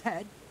hit his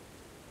head.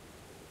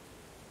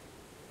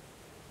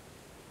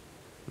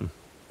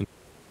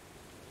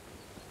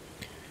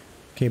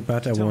 Okay,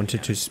 but I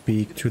wanted to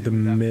speak to the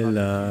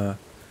miller,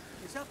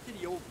 It's up to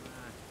the old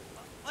man.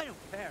 I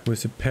don't care. who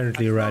is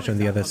apparently right on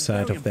the other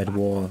side of that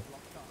wall.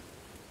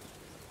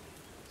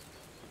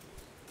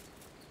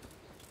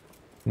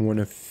 I want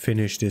to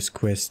finish this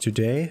quest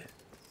today,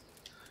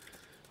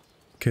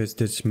 because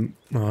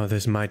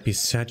this might be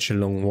such a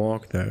long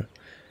walk though.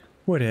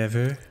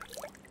 Whatever.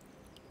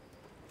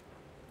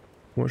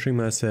 Washing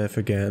myself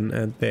again,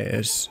 and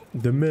there's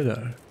the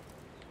miller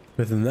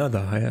with another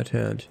hired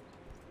hand.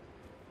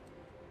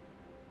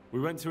 We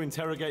went to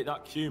interrogate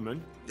that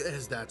cumin.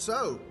 Is that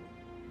so?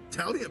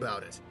 Tell me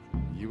about it.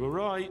 You were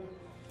right.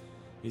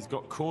 He's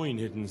got coin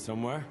hidden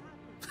somewhere.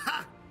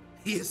 Ha!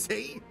 You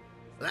see?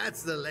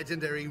 That's the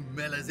legendary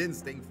miller's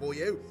instinct for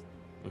you.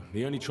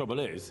 The only trouble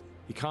is,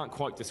 he can't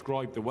quite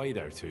describe the way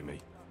there to me.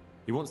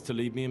 He wants to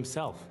lead me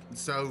himself.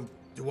 So,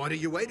 what are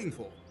you waiting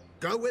for?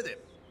 Go with him.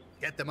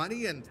 Get the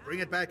money and bring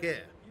it back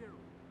here.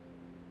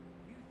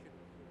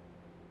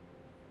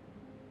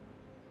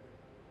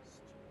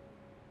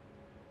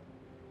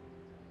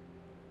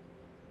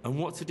 And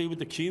what to do with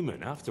the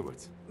cumin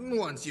afterwards?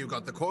 Once you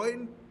got the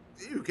coin,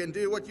 you can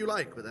do what you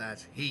like with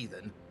that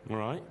heathen. All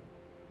right.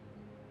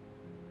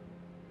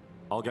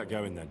 I'll get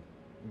going then.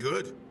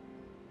 Good.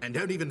 And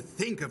don't even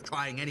think of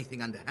trying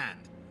anything underhand.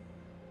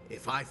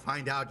 If I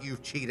find out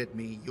you've cheated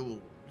me, you'll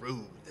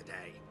rue the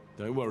day.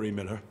 Don't worry,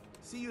 Miller.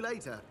 See you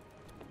later.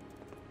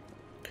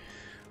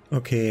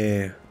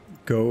 Okay,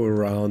 go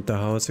around the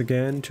house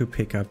again to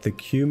pick up the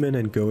cumin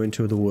and go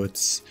into the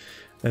woods.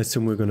 I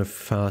assume we're gonna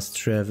fast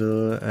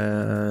travel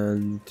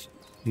and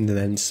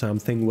then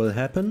something will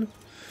happen.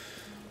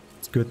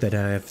 It's good that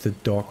I have the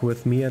dog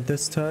with me at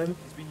this time.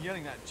 He's been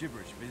yelling that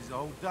gibberish for his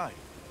whole day.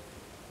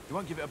 He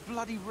won't give it a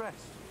bloody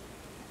rest.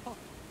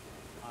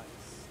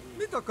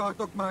 Mit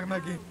akartok már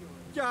megint?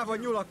 Gyáva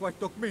nyulak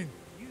vagytok mind.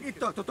 Itt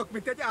tartotok,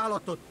 mint egy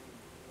állatot.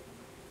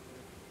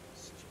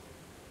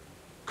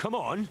 Come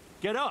on,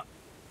 get up!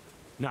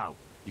 Now,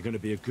 you're gonna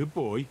be a good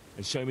boy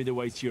and show me the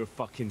way to your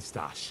fucking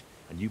stash.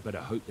 And you better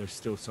hope there's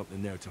still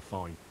something there to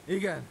find.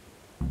 Igen.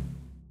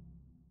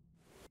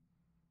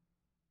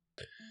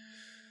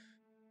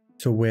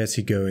 So where's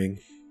he going?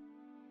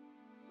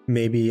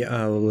 Maybe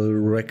I will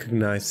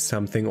recognize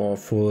something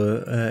awful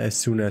as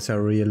soon as I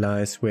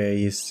realize where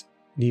he's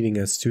leading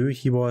us to.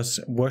 He was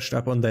washed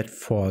up on that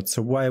fort,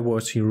 so why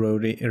was he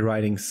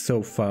riding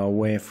so far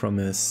away from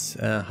his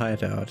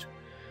hideout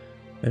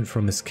and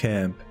from his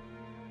camp?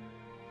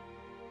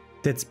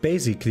 That's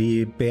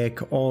basically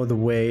back all the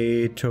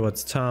way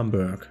towards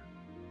Tarnberg.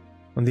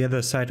 On the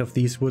other side of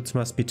these woods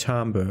must be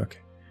Tarnberg.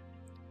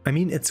 I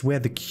mean, it's where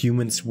the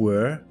humans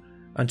were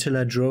until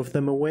I drove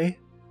them away.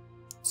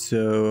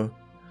 So,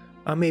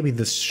 maybe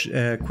this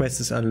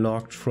quest is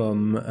unlocked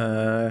from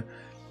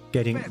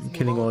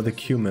killing all the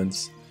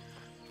humans.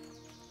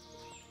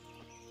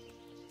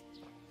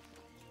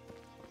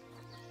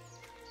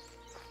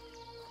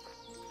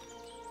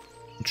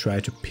 Try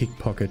to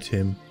pickpocket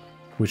him,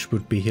 which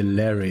would be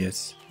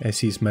hilarious, as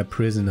he's my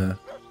prisoner.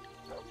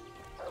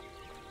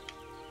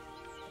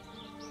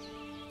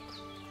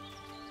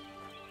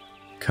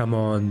 Come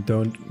on,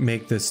 don't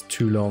make this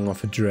too long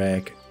of a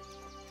drag.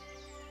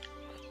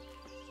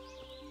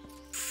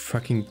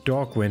 Fucking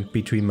dog went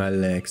between my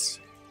legs.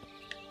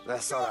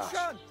 Leszarás.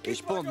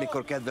 És pont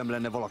mikor kedvem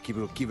lenne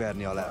valakiből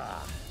kiverni a le.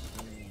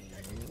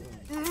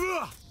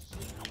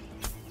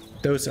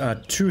 Those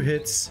are 2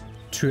 hits,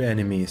 2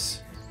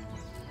 enemies.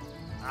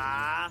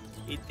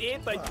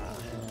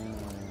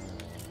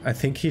 I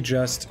think he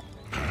just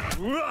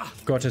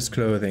got his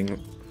clothing.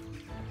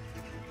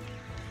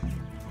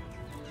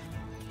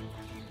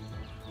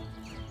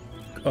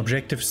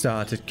 Objective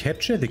started.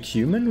 Capture the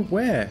human?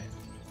 Where?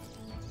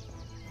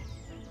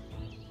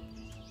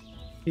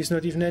 He's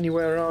not even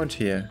anywhere around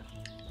here.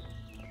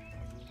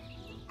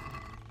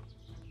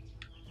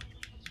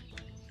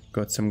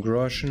 Got some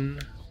groschen.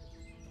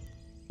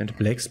 And a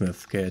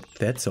blacksmith kit.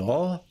 That's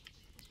all?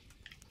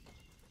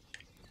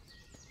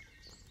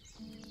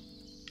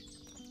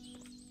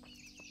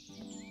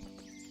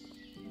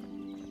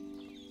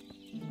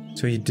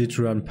 So he did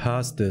run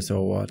past this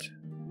or what?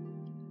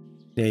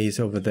 Yeah, he's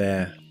over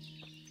there.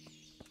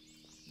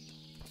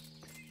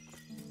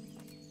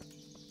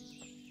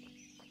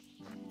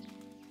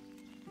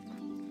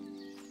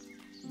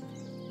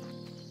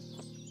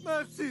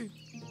 Merci!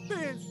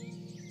 Pénz!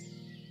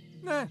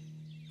 Ne!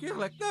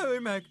 Kérlek, ne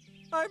ölj meg!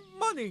 I'm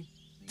money!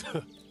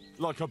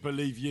 Like I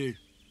believe you.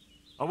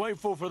 I won't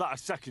fall for that a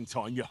second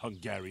time, you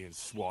Hungarian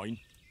swine.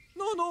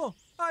 No!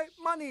 I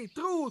money!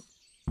 Truth!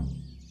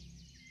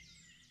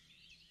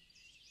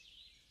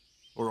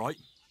 Alright,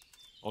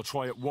 I'll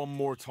try it one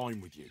more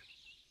time with you.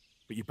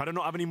 But you better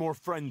not have any more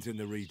friends in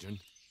the region.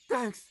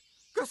 Thanks!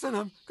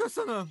 Köszönöm!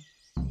 Köszönöm!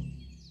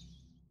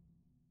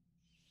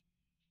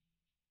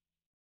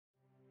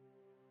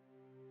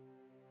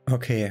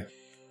 Okay.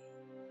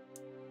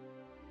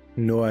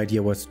 No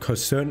idea what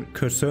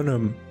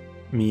köszönöm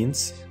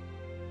means.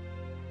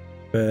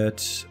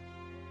 But...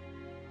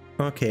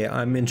 okay,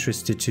 I'm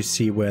interested to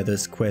see where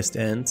this quest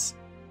ends.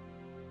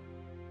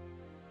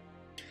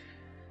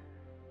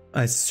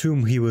 I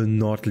assume he will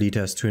not lead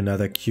us to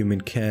another human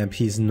camp.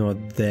 He's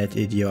not that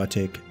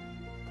idiotic.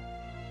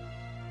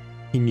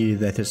 He knew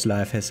that his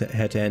life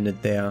had ended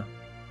there.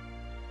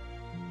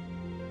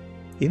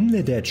 In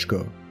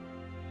Ledechko.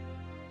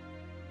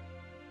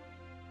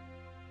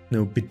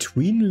 No,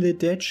 between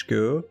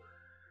Ledechko.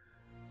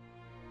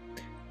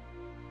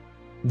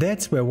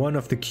 That's where one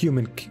of the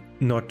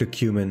not the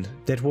cumin.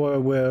 That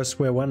was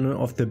where one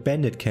of the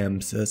bandit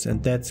camps is,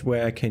 and that's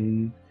where I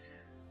can...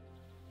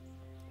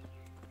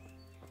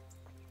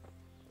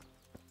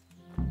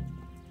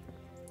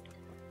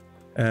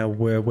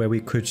 where we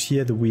could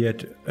hear the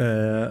weird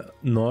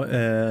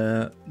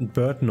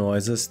bird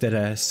noises that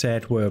I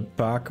said were a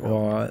bug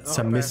or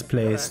some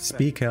misplaced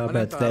speaker,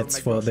 but that's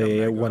for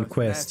the one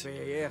quest.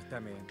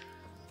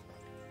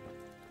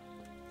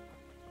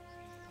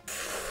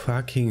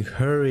 Fucking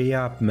hurry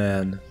up,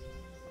 man.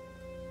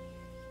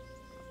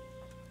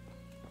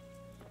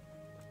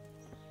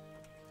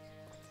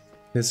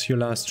 This is your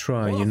last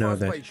try, you know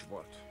that.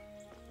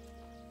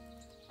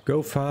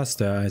 Go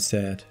faster, I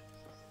said.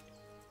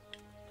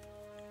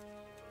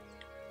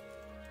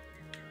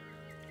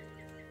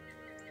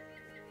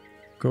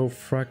 Go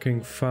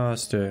fucking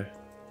faster.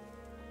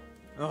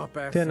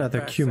 There's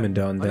another human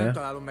down there.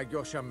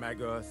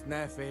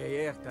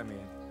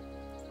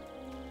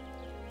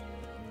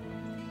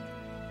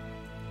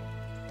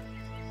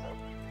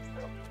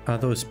 Are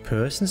those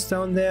persons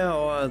down there,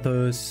 or are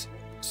those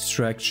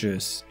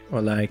structures?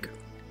 Or like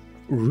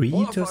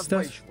reed or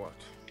stuff?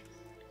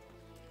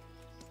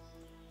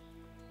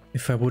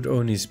 If I would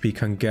only speak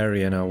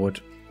Hungarian, I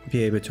would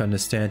be able to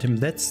understand him.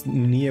 That's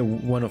near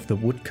one of the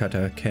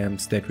woodcutter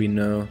camps that we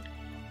know.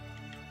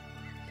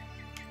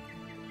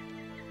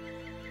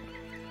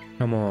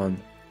 Come on.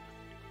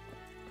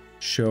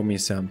 Show me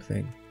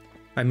something.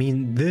 I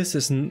mean, this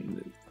is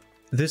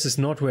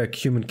not where a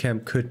human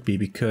camp could be,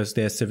 because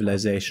there's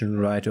civilization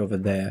right over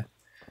there.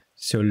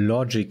 So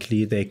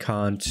logically they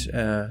can't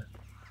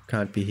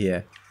be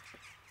here.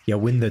 Yeah,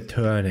 win the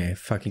turn, eh?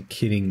 Fucking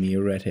kidding me,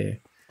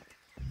 Rete.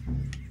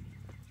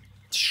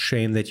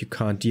 Shame that you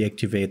can't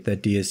deactivate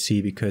that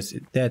DSC, because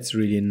that's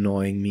really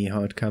annoying me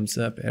how it comes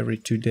up every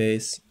 2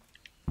 days.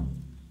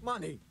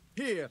 Money,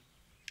 here.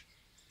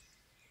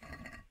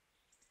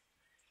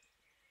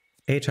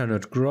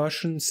 800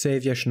 Groschen,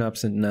 Savior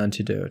Schnaps and an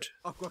antidote.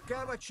 Akkor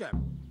kell vagy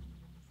sem?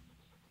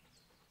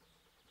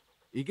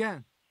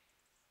 Igen?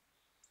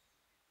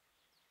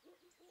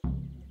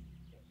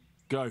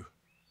 Go.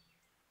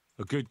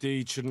 A good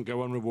deed shouldn't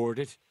go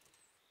unrewarded.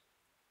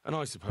 And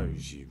I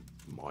suppose you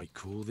might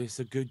call this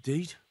a good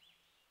deed.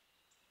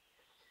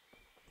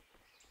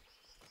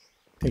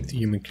 Take the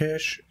human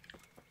cash,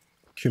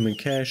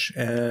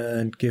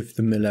 and give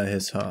the miller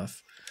his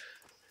half.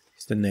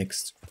 It's the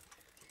next.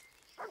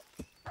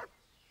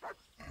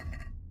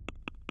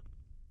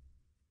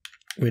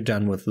 We're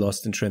done with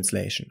Lost in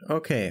Translation.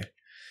 Okay.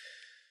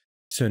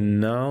 So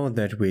now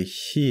that we're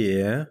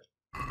here,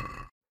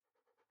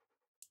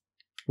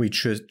 we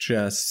should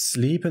just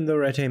sleep in the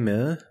Rete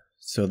Mill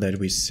so that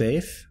we're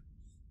safe.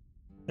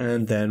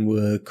 And then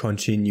we'll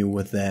continue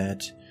with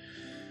that.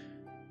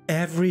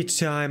 Every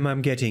time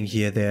I'm getting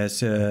here,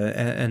 there's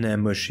an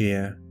ambush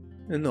here.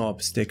 An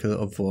obstacle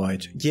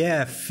avoid.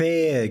 Yeah,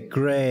 fail.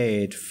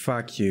 Great.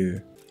 Fuck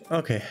you.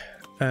 Okay.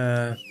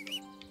 I'm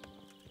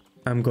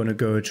gonna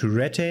go to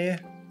Rete,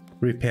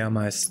 repair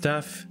my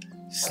stuff,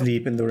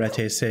 sleep in the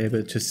Rete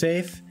Sable to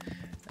save,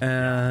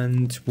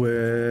 and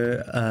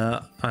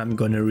I'm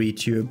gonna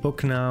read you a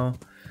book now,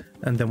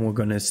 and then we're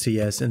gonna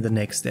see us in the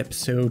next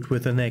episode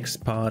with the next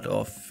part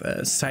of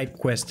side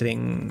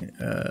questing.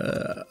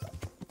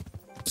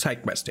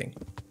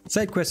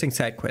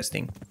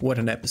 What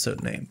an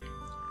episode name.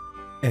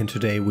 And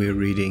today we're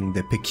reading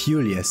The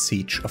Peculiar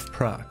Siege of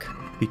Prague,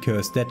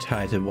 because that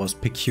title was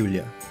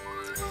peculiar.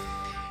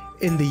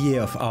 In the year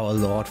of our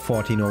Lord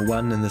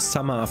 1401, in the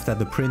summer after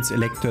the Prince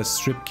Elector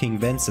stripped King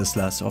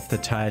Wenceslas of the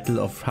title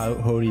of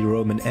Holy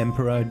Roman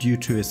Emperor due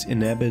to his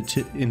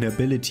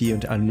inability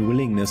and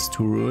unwillingness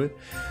to rule,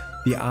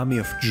 the army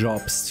of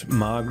Jobst,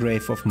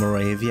 Margrave of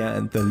Moravia,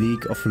 and the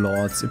League of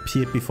Lords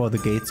appeared before the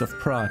gates of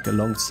Prague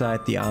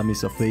alongside the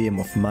armies of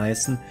William of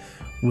Meissen,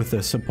 with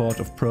the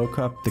support of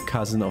Prokop, the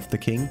cousin of the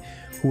king,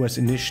 who was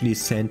initially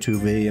sent to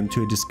William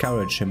to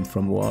discourage him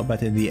from war,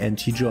 but in the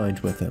end he joined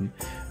with him.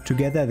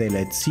 Together they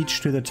laid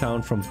siege to the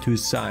town from two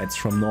sides,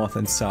 from north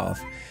and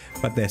south,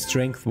 but their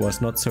strength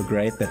was not so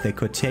great that they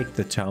could take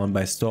the town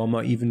by storm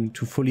or even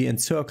to fully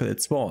encircle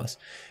its walls.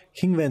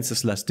 King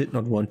Wenceslas did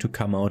not want to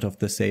come out of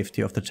the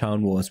safety of the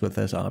town walls with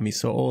his army,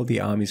 so all the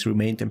armies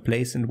remained in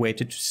place and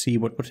waited to see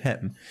what would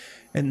happen.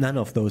 And none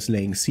of those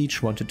laying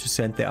siege wanted to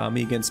send their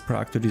army against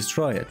Prague to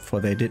destroy it, for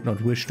they did not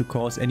wish to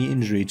cause any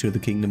injury to the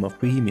kingdom of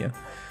Bohemia,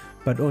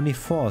 but only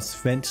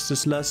forced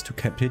Wenceslas to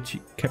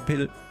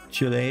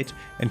capitulate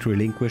and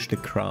relinquish the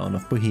crown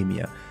of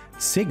Bohemia.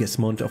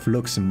 Sigismund of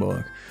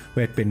Luxembourg,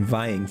 who had been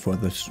vying for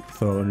the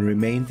throne,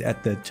 remained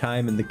at the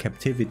time in the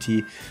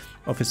captivity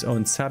of his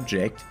own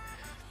subject,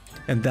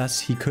 and thus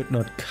he could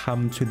not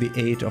come to the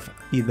aid of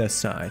either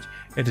side.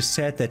 It is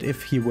said that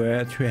if he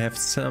were to have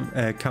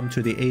come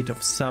to the aid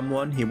of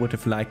someone, he would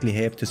have likely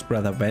helped his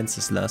brother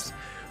Wenceslas,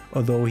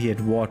 although he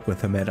had warred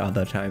with him at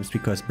other times,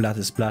 because blood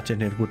is blood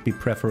and it would be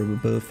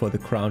preferable for the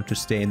crown to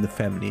stay in the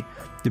family.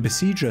 The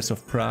besiegers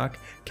of Prague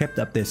kept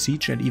up their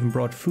siege and even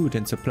brought food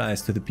and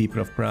supplies to the people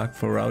of Prague,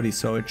 for rowdy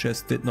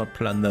soldiers did not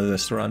plunder the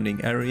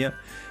surrounding area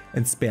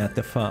and spared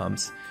the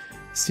farms.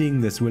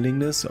 Seeing this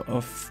willingness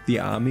of the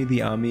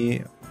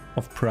army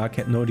of Prague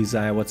had no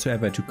desire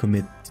whatsoever to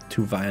commit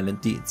to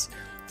violent deeds.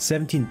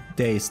 17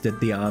 days did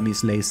the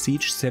armies lay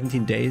siege,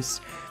 17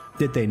 days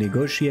did they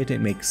negotiate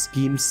and make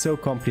schemes so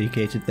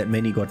complicated that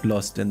many got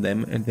lost in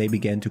them, and they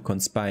began to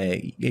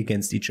conspire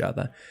against each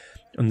other.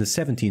 On the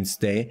 17th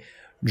day,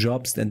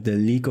 Jobst and the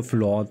League of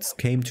Lords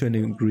came to an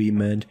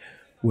agreement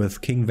with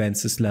King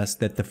Wenceslas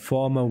that the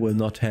former will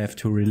not have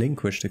to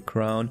relinquish the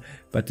crown,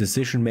 but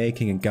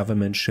decision-making and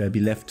government shall be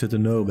left to the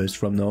nobles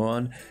from now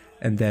on,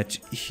 and that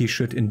he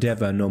should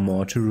endeavor no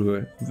more to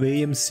rule.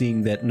 William,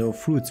 seeing that no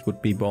fruits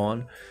would be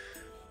borne,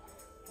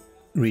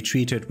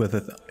 retreated with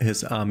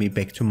his army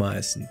back to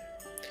Meissen.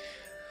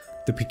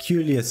 The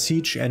peculiar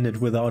siege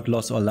ended without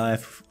loss of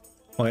life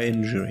or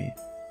injury.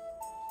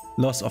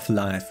 The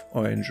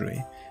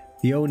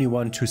only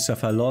one to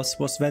suffer loss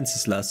was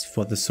Wenceslas,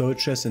 for the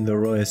soldiers in the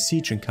royal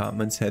siege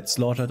encampments had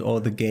slaughtered all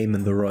the game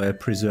in the royal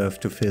preserve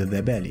to fill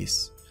their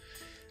bellies.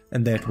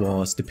 And that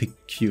was the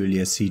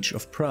peculiar siege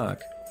of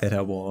Prague that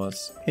I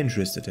was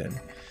interested in.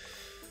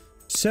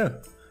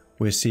 So,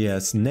 we'll see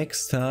us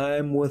next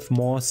time with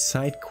more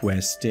side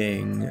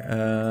questing.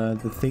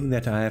 The thing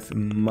that I have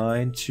in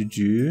mind to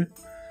do...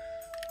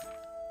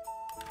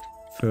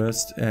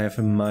 First, I have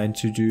in mind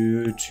to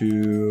do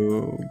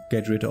to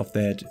get rid of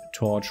that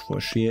torch for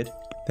shield.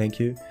 Thank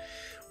you.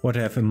 What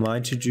I have in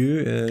mind to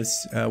do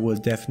is I will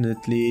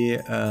definitely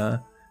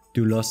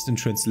do Lost in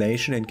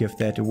Translation and give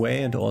that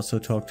away, and also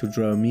talk to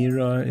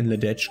Dromira in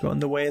Ledechka on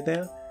the way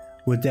there.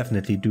 We'll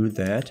definitely do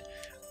that.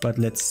 But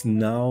let's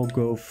now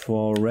go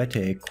for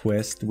Rete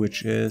quest,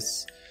 which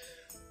is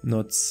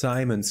Not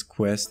Simon's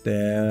quest,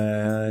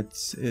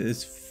 that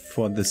is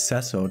for the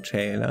Sasso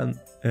tailor,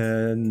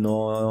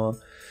 nor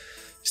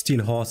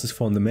steal horses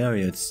from the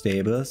Marriott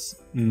stables,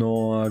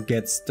 nor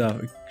get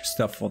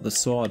stuff for the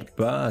sword,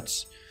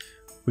 but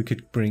we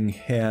could bring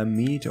hare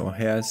meat or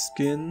hare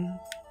skin.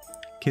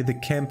 Kill the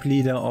camp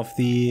leader of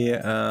the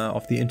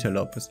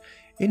interlopers.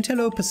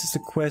 Interlopers is a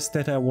quest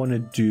that I want to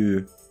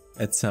do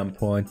at some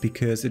point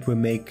because it will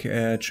make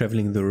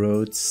traveling the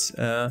roads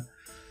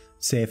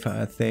safer,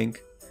 I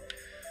think.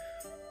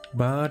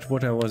 But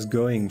what I was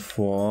going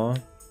for,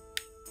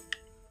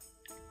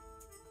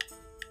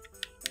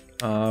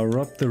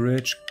 rob the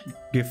rich,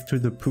 give to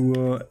the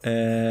poor,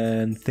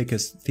 and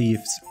thickest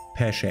thieves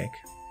Peshek.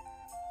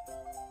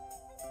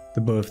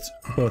 Both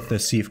the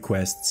thief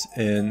quests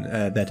in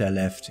that I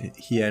left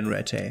here in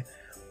Rete.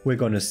 We're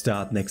gonna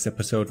start next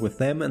episode with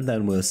them, and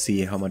then we'll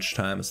see how much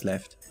time is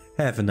left.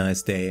 Have a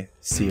nice day.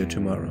 See you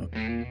tomorrow.